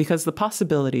issue because the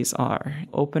possibilities are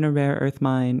open a rare earth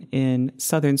mine in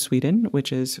southern Sweden,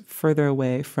 which is further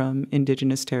away from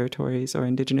indigenous territories or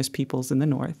indigenous peoples in the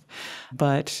north.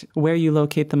 But where you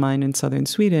locate the mine in southern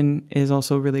Sweden is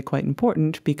also really quite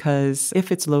important because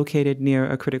if it's located near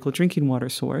a critical drinking water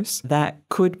source, that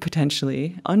could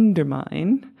potentially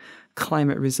undermine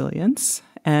climate resilience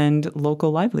and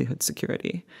local livelihood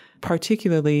security,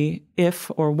 particularly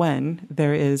if or when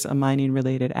there is a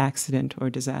mining-related accident or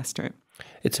disaster.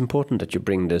 It's important that you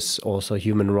bring this also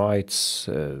human rights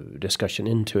discussion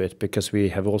into it, because we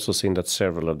have also seen that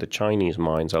several of the Chinese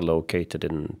mines are located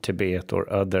in Tibet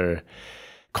or other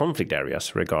conflict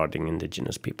areas regarding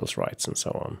indigenous people's rights and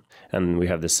so on. And we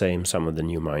have the same, some of the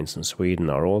new mines in Sweden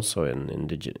are also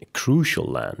in crucial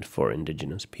land for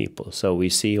indigenous people. So we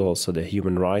see also the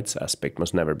human rights aspect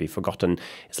must never be forgotten.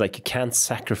 It's like you can't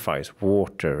sacrifice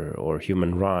water or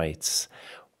human rights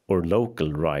or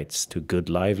local rights to good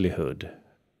livelihood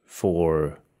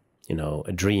for, you know,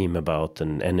 a dream about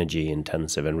an energy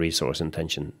intensive and resource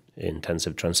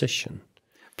intensive transition.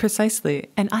 Precisely.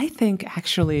 And I think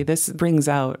actually this brings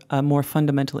out a more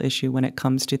fundamental issue when it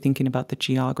comes to thinking about the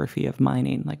geography of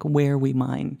mining, like where we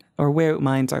mine or where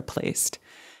mines are placed.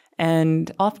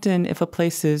 And often if a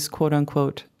place is, quote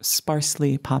unquote,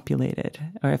 sparsely populated,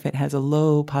 or if it has a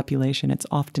low population, it's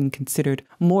often considered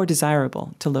more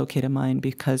desirable to locate a mine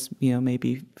because, you know,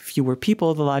 maybe fewer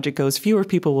people, the logic goes, fewer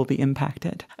people will be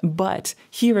impacted. But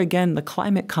here again, the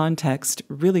climate context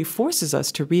really forces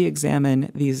us to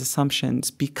re-examine these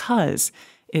assumptions because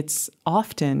it's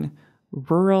often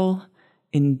rural,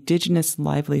 indigenous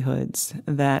livelihoods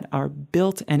that are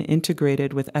built and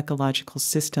integrated with ecological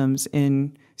systems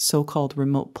in so-called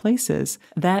remote places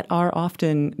that are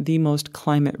often the most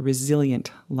climate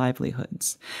resilient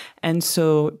livelihoods. And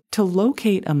so to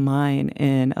locate a mine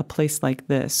in a place like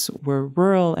this, where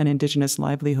rural and indigenous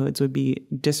livelihoods would be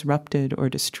disrupted or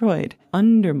destroyed,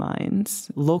 undermines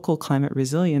local climate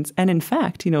resilience. And in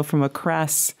fact, you know, from a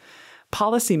crass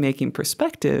policymaking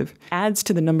perspective, adds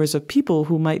to the numbers of people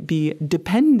who might be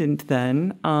dependent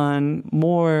then on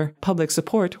more public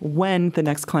support when the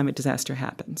next climate disaster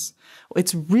happens.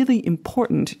 It's really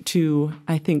important to,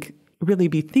 I think, really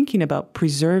be thinking about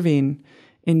preserving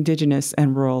indigenous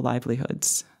and rural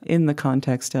livelihoods in the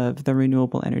context of the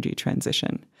renewable energy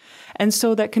transition. And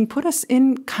so that can put us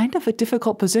in kind of a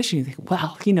difficult position. You think,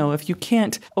 well, you know, if you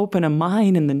can't open a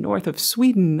mine in the north of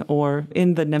Sweden or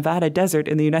in the Nevada desert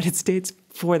in the United States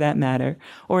for that matter,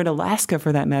 or in Alaska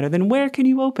for that matter, then where can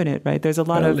you open it, right? There's a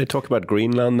lot of... They talk about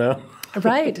Greenland now.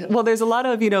 Right. Well, there's a lot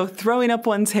of, you know, throwing up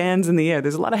one's hands in the air.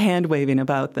 There's a lot of hand waving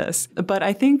about this. But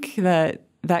I think that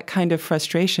kind of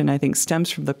frustration, I think, stems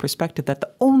from the perspective that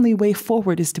the only way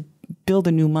forward is to build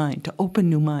a new mine, to open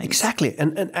new mines. Exactly.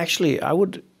 And actually,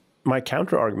 my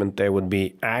counter argument there would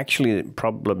be actually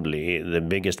probably the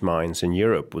biggest mines in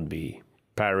Europe would be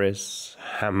Paris,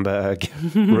 Hamburg,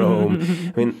 Rome.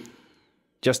 I mean,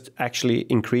 just actually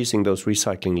increasing those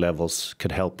recycling levels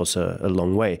could help us a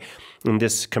long way. In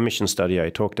this commission study I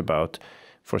talked about,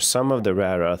 for some of the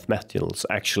rare earth metals,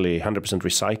 actually 100%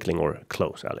 recycling or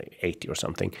close, 80 or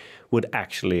something, would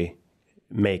actually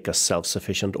make us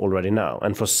self-sufficient already now.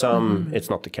 And for some, it's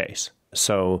not the case.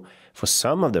 So for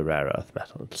some of the rare earth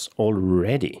metals,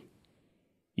 already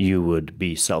you would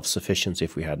be self-sufficient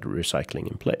if we had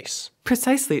recycling in place.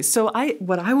 Precisely. So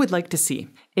what I would like to see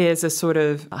is a sort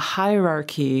of a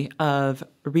hierarchy of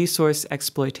resource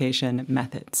exploitation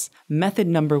methods. Method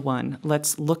number one,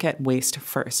 let's look at waste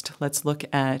first. Let's look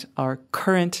at our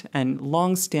current and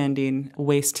long-standing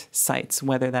waste sites,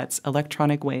 whether that's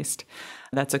electronic waste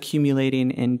that's accumulating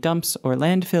in dumps or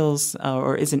landfills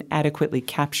or isn't adequately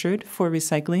captured for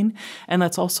recycling. And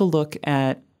let's also look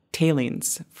at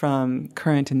tailings from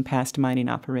current and past mining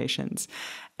operations.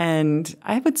 And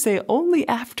I would say only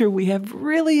after we have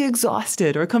really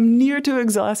exhausted or come near to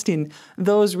exhausting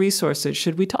those resources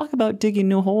should we talk about digging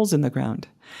new holes in the ground.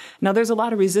 Now, there's a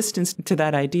lot of resistance to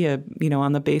that idea,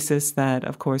 on the basis that,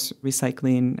 of course,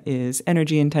 recycling is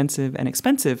energy intensive and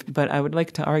expensive. But I would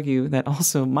like to argue that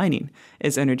also mining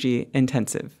is energy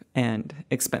intensive and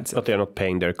expensive. But they're not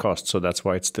paying their costs, so that's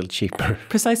why it's still cheaper.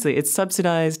 Precisely. It's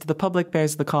subsidized. The public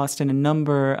bears the cost in a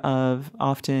number of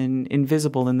often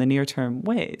invisible in the near term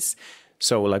ways.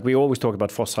 So like we always talk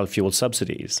about fossil fuel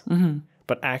subsidies. Mm-hmm.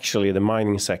 But actually, the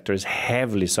mining sector is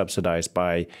heavily subsidized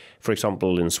by, for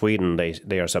example, in Sweden,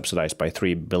 they are subsidized by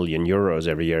 3 billion euros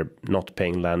every year, not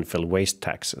paying landfill waste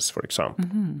taxes, for example.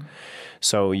 Mm-hmm.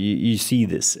 So you see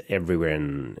this everywhere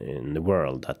in the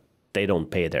world, that they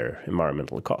don't pay their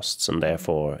environmental costs, and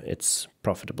therefore it's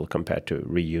profitable compared to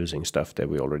reusing stuff that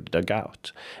we already dug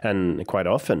out. And quite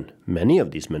often, many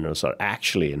of these minerals are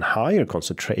actually in higher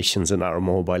concentrations in our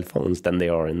mobile phones than they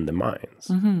are in the mines.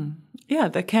 Mm-hmm. Yeah,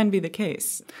 that can be the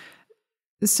case.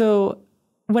 So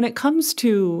when it comes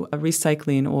to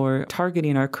recycling or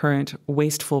targeting our current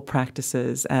wasteful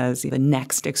practices as the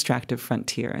next extractive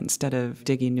frontier instead of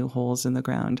digging new holes in the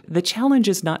ground, the challenge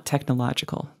is not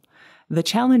technological. The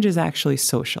challenge is actually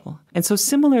social. And so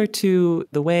similar to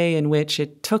the way in which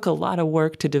it took a lot of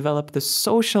work to develop the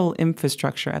social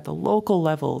infrastructure at the local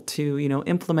level to,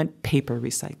 implement paper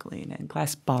recycling and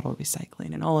glass bottle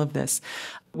recycling and all of this,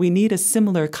 we need a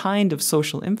similar kind of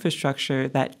social infrastructure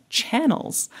that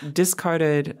channels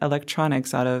discarded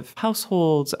electronics out of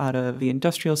households, out of the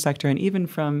industrial sector, and even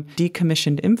from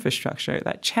decommissioned infrastructure,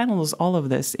 that channels all of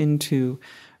this into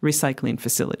recycling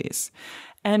facilities.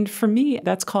 And for me,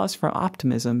 that's cause for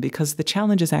optimism because the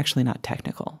challenge is actually not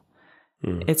technical.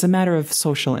 It's a matter of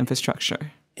social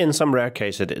infrastructure. In some rare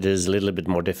cases, it is a little bit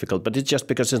more difficult, but it's just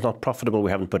because it's not profitable, we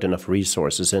haven't put enough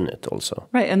resources in it also.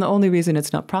 Right, and the only reason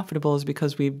it's not profitable is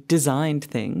because we've designed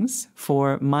things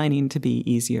for mining to be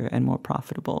easier and more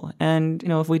profitable. And,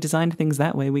 if we designed things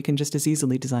that way, we can just as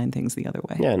easily design things the other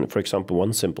way. Yeah, and for example,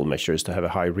 one simple measure is to have a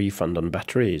high refund on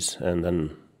batteries, and then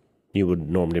you would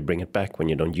normally bring it back when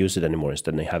you don't use it anymore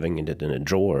instead of having it in a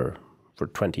drawer for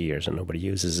 20 years and nobody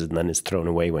uses it and then it's thrown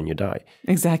away when you die.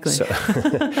 Exactly. So,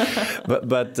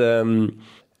 but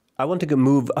I want to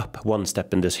move up one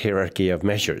step in this hierarchy of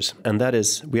measures. And that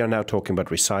is, we are now talking about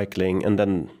recycling. And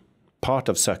then part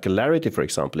of circularity, for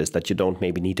example, is that you don't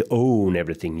maybe need to own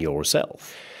everything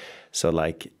yourself. So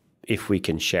like if we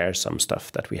can share some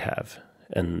stuff that we have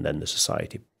and then the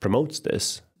society promotes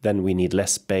this, then we need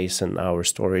less space in our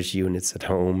storage units at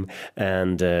home,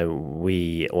 and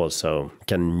we also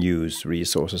can use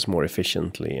resources more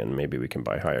efficiently, and maybe we can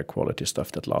buy higher quality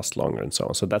stuff that lasts longer and so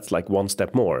on. So that's like one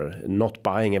step more, not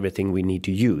buying everything we need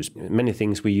to use. Many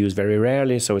things we use very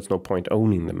rarely, so it's no point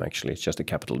owning them actually. It's just a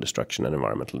capital destruction and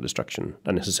environmental destruction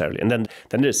unnecessarily. And then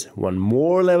there's one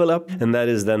more level up, and that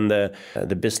is then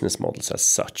the business models as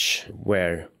such,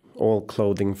 where all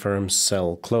clothing firms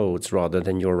sell clothes rather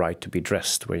than your right to be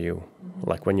dressed, where you,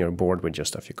 like when you're bored with your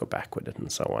stuff, you go back with it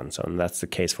and so on. So, and that's the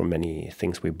case for many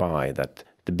things we buy, that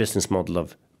the business model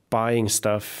of buying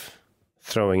stuff,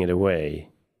 throwing it away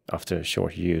after a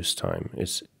short use time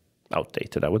is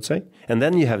outdated, I would say. And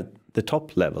then you have the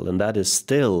top level, and that is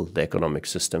still the economic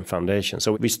system foundation.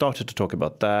 So we started to talk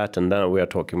about that, and now we are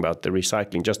talking about the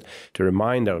recycling, just to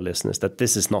remind our listeners that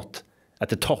this is not at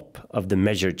the top of the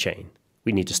measure chain.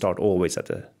 We need to start always at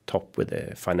the top with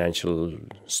the financial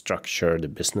structure, the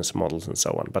business models and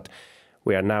so on. But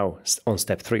we are now on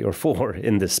step 3 or 4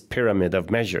 in this pyramid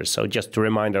of measures. So just to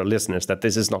remind our listeners that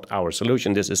this is not our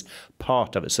solution, this is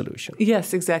part of a solution.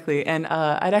 Yes, exactly. And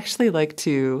I'd actually like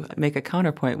to make a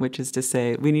counterpoint, which is to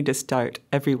say we need to start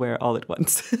everywhere all at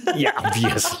once. Yeah,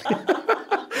 obviously.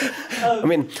 I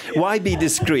mean, why be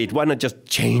discreet? Why not just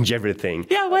change everything?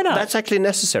 Yeah, why not? That's actually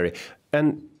necessary.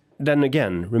 And then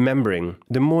again, remembering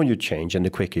the more you change and the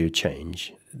quicker you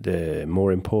change, the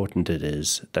more important it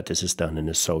is that this is done in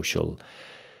a social,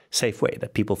 safe way,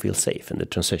 that people feel safe in the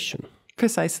transition.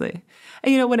 Precisely.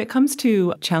 And, when it comes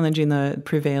to challenging the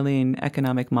prevailing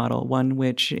economic model, one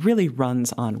which really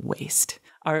runs on waste,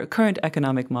 our current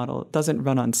economic model doesn't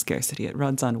run on scarcity. It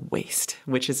runs on waste,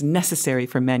 which is necessary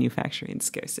for manufacturing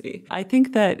scarcity. I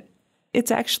think that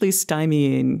it's actually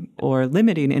stymieing or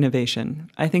limiting innovation.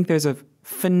 I think there's a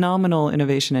phenomenal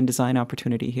innovation and design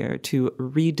opportunity here to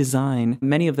redesign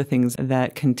many of the things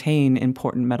that contain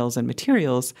important metals and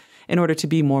materials in order to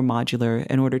be more modular,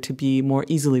 in order to be more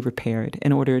easily repaired,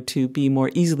 in order to be more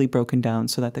easily broken down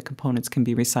so that the components can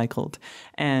be recycled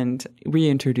and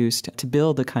reintroduced to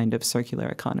build a kind of circular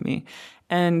economy.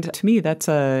 And to me, that's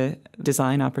a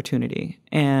design opportunity.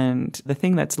 And the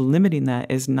thing that's limiting that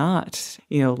is not,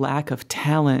 lack of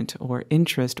talent or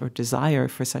interest or desire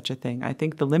for such a thing. I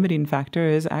think the limiting factor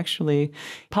sector is actually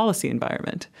policy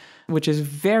environment, which is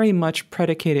very much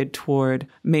predicated toward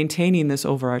maintaining this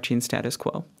overarching status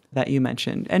quo that you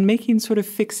mentioned and making sort of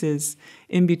fixes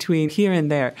in between here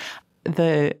and there.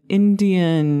 The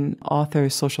Indian author,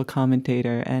 social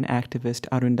commentator, and activist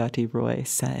Arundhati Roy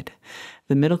said,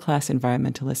 "The middle-class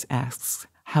environmentalist asks,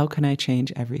 how can I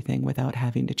change everything without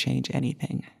having to change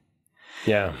anything?"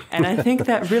 Yeah. And I think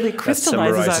that really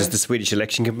crystallizes that summarizes the Swedish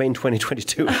election campaign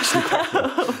 2022, actually.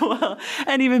 Well,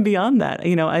 and even beyond that,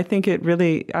 I think it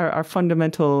really, our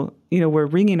fundamental, we're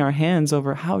wringing our hands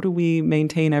over how do we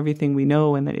maintain everything we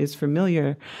know and that is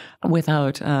familiar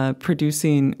without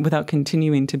without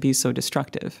continuing to be so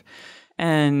destructive.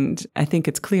 And I think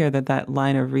it's clear that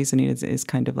line of reasoning is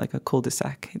kind of like a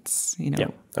cul-de-sac. It's, Yeah.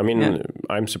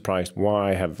 I'm surprised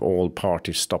why have all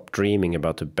parties stopped dreaming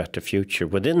about a better future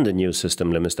within the new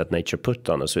system limits that nature put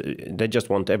on us. They just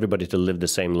want everybody to live the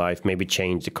same life, maybe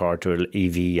change the car to an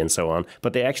EV and so on.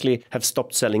 But they actually have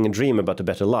stopped selling a dream about a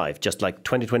better life. Just like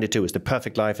 2022 is the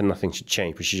perfect life and nothing should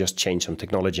change. We should just change some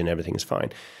technology and everything is fine.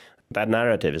 That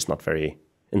narrative is not very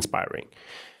inspiring.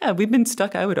 Yeah, we've been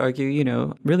stuck, I would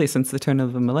argue, really since the turn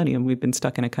of the millennium, we've been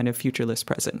stuck in a kind of futureless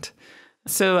present.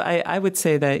 So I would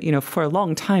say that, for a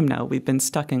long time now, we've been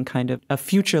stuck in kind of a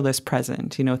futureless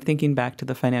present, thinking back to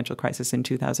the financial crisis in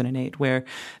 2008, where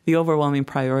the overwhelming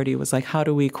priority was like, how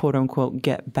do we, quote unquote,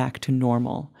 get back to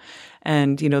normal?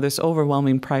 And, this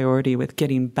overwhelming priority with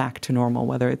getting back to normal,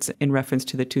 whether it's in reference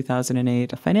to the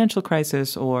 2008 financial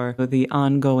crisis or the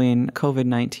ongoing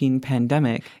COVID-19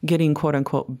 pandemic, getting, quote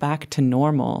unquote, back to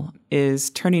normal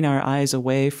is turning our eyes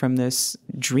away from this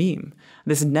dream,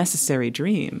 this necessary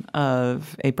dream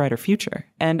of a brighter future.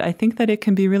 And I think that it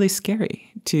can be really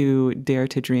scary to dare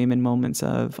to dream in moments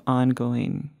of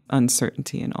ongoing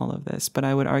uncertainty in all of this. But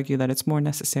I would argue that it's more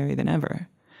necessary than ever,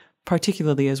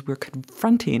 particularly as we're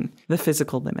confronting the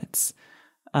physical limits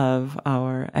of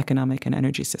our economic and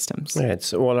energy systems. Yeah,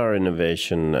 it's all our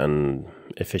innovation and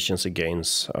efficiency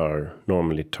gains are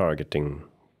normally targeting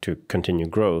to continue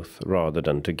growth rather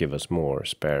than to give us more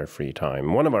spare free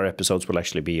time. One of our episodes will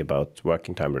actually be about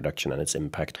working time reduction and its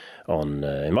impact on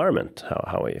environment,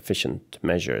 how efficient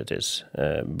measure it is.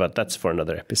 But that's for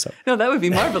another episode. No, that would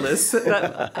be marvelous.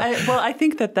 I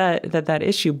think that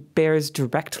issue bears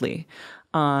directly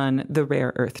on the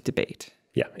rare earth debate.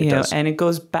 Yeah, it does. And it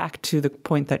goes back to the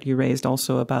point that you raised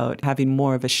also about having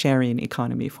more of a sharing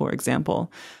economy, for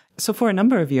example. So for a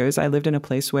number of years, I lived in a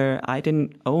place where I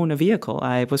didn't own a vehicle.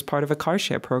 I was part of a car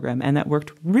share program, and that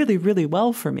worked really, really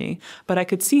well for me. But I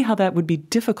could see how that would be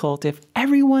difficult if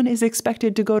everyone is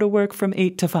expected to go to work from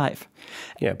 8 to 5.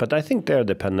 Yeah, but I think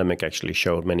the pandemic actually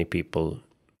showed many people,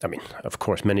 of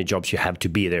course, many jobs you have to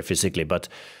be there physically, but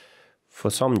for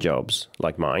some jobs,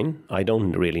 like mine, I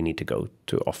don't really need to go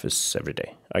to office every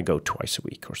day. I go twice a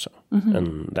week or so. Mm-hmm.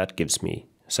 And that gives me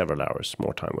several hours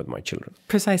more time with my children.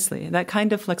 Precisely. That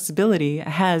kind of flexibility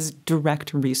has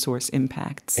direct resource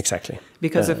impacts. Exactly.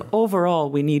 Because if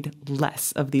overall we need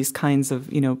less of these kinds of,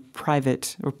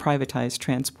 private or privatized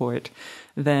transport,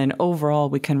 then overall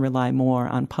we can rely more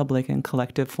on public and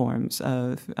collective forms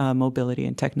of mobility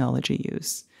and technology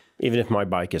use. Even if my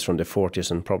bike is from the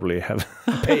 40s and probably have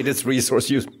paid its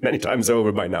resource use many times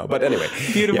over by now. But anyway,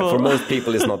 beautiful. Yeah, for most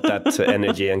people, it's not that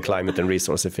energy and climate and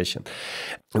resource efficient.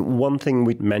 One thing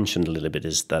we mentioned a little bit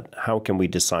is that how can we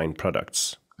design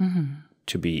products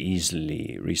to be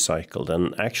easily recycled?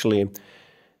 And actually,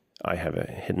 I have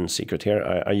a hidden secret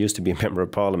here. I used to be a member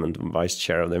of parliament, vice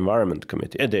chair of the Environment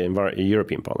Committee, the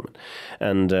European Parliament.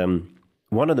 And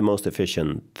one of the most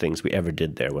efficient things we ever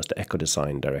did there was the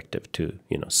Eco-Design Directive to,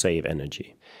 save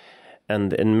energy.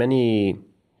 And in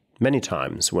many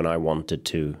times when I wanted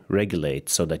to regulate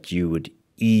so that you would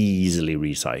easily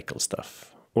recycle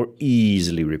stuff or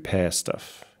easily repair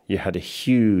stuff, you had a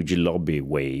huge lobby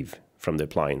wave from the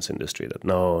appliance industry that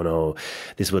no,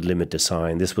 this would limit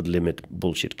design, this would limit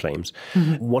bullshit claims.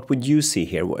 Mm-hmm. What would you see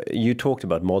here? You talked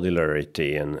about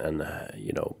modularity and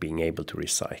being able to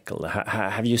recycle.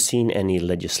 Have you seen any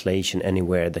legislation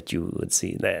anywhere that you would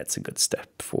see that's a good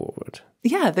step forward?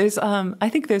 Yeah, I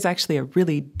think there's actually a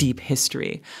really deep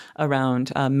history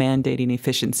around mandating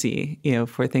efficiency,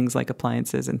 for things like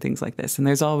appliances and things like this. And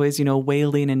there's always,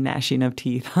 wailing and gnashing of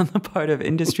teeth on the part of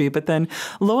industry. But then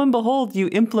lo and behold, you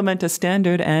implement a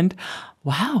standard and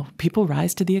wow, people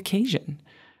rise to the occasion,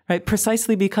 right?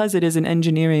 Precisely because it is an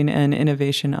engineering and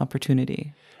innovation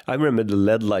opportunity. I remember the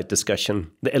LED light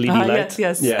discussion, the LED light.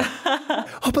 Yes. Yeah.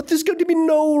 oh, but there's going to be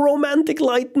no romantic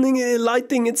lighting.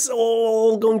 It's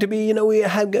all going to be, you know, we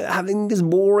having this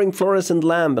boring fluorescent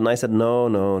lamp. And I said, no.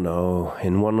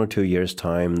 In 1 or 2 years'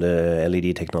 time, the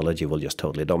LED technology will just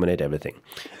totally dominate everything.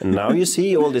 And now you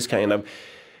see all this kind of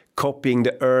copying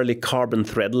the early carbon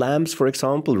thread lamps, for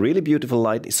example, really beautiful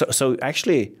light. So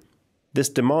actually, this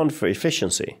demand for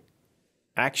efficiency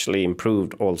actually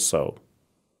improved also,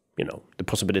 you know, the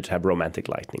possibility to have romantic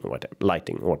lighting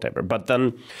or whatever. But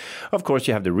then, of course,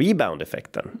 you have the rebound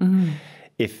effect then. Mm-hmm.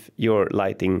 If your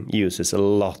lighting uses a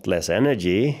lot less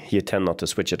energy, you tend not to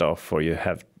switch it off, or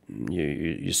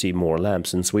you see more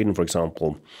lamps. In Sweden, for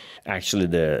example, actually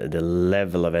the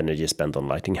level of energy spent on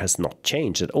lighting has not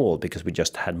changed at all, because we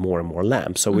just had more and more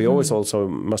lamps. So we always also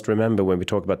must remember, when we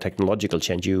talk about technological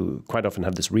change, you quite often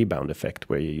have this rebound effect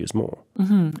where you use more.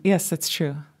 Mm-hmm. Yes, that's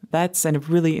true. That's a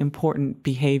really important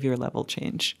behavior level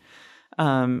change,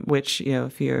 which, you know,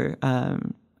 if you're...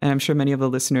 and I'm sure many of the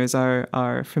listeners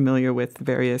are familiar with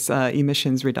various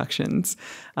emissions reductions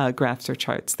graphs or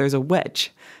charts. There's a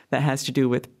wedge that has to do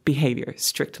with behavior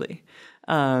strictly.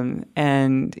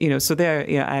 And, you know, so there,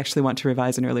 you know, I actually want to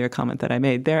revise an earlier comment that I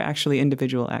made. There, actually,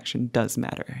 individual action does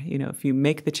matter. You know, if you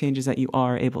make the changes that you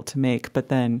are able to make, but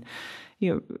then,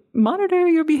 you know, monitor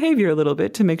your behavior a little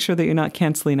bit to make sure that you're not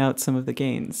canceling out some of the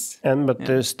gains. But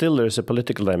there's a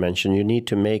political dimension. You need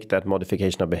to make that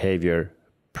modification of behavior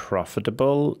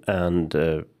profitable and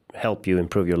help you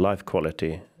improve your life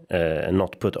quality, and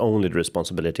not put only the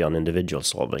responsibility on individuals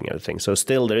solving everything. So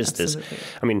still there is Absolutely. This,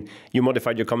 I mean, you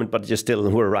modified your comment, but you still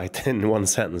were right in one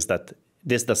sense that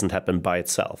this doesn't happen by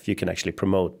itself. You can actually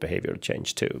promote behavioral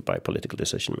change too by political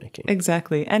decision making.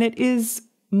 Exactly. And it is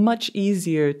much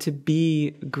easier to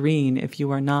be green if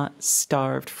you are not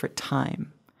starved for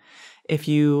time. If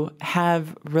you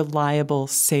have reliable,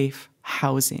 safe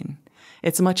housing.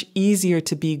 It's much easier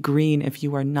to be green if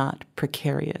you are not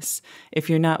precarious, if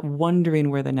you're not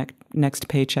wondering where the next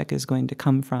paycheck is going to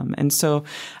come from. And so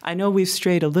I know we've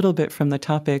strayed a little bit from the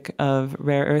topic of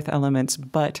rare earth elements,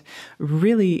 but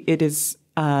really it is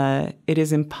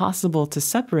impossible to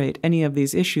separate any of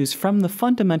these issues from the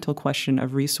fundamental question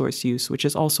of resource use, which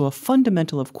is also a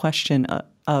fundamental question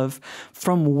of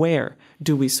from where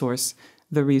do we source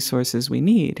the resources we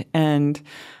need. And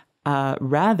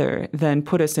rather than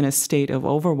put us in a state of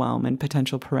overwhelm and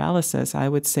potential paralysis, I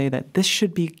would say that this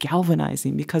should be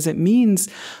galvanizing, because it means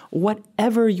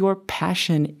whatever your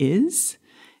passion is,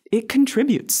 it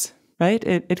contributes, right?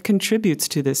 It contributes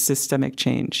to this systemic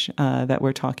change that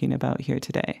we're talking about here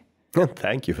today.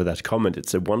 Thank you for that comment.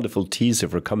 It's a wonderful teaser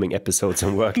for coming episodes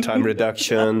on work time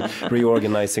reduction,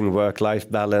 reorganizing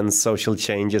work-life balance, social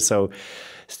changes. So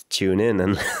tune in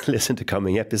and listen to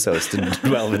coming episodes to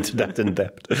delve into that in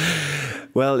depth.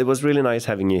 Well, it was really nice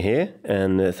having you here,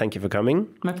 and thank you for coming.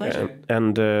 My pleasure.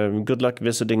 And good luck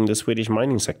visiting the Swedish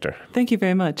mining sector. Thank you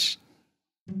very much.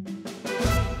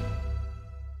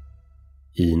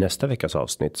 I nästa veckas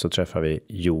avsnitt så träffar vi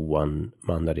Johan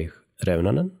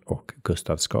Mannerich-Reunanen och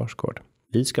Gustav Skarsgård.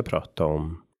 Vi ska prata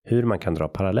om hur man kan dra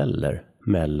paralleller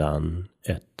mellan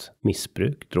ett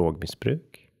missbruk,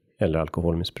 drogmissbruk eller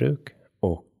alkoholmissbruk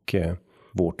och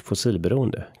vårt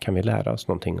fossilberoende. Kan vi lära oss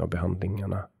någonting av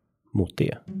behandlingarna mot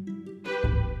det?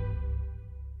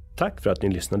 Tack för att ni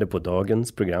lyssnade på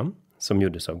dagens program som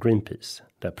gjordes av Greenpeace,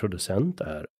 där producent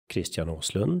är Christian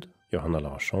Åslund, Johanna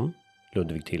Larsson,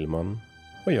 Ludvig Tillman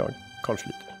och jag, Carl Schlüter.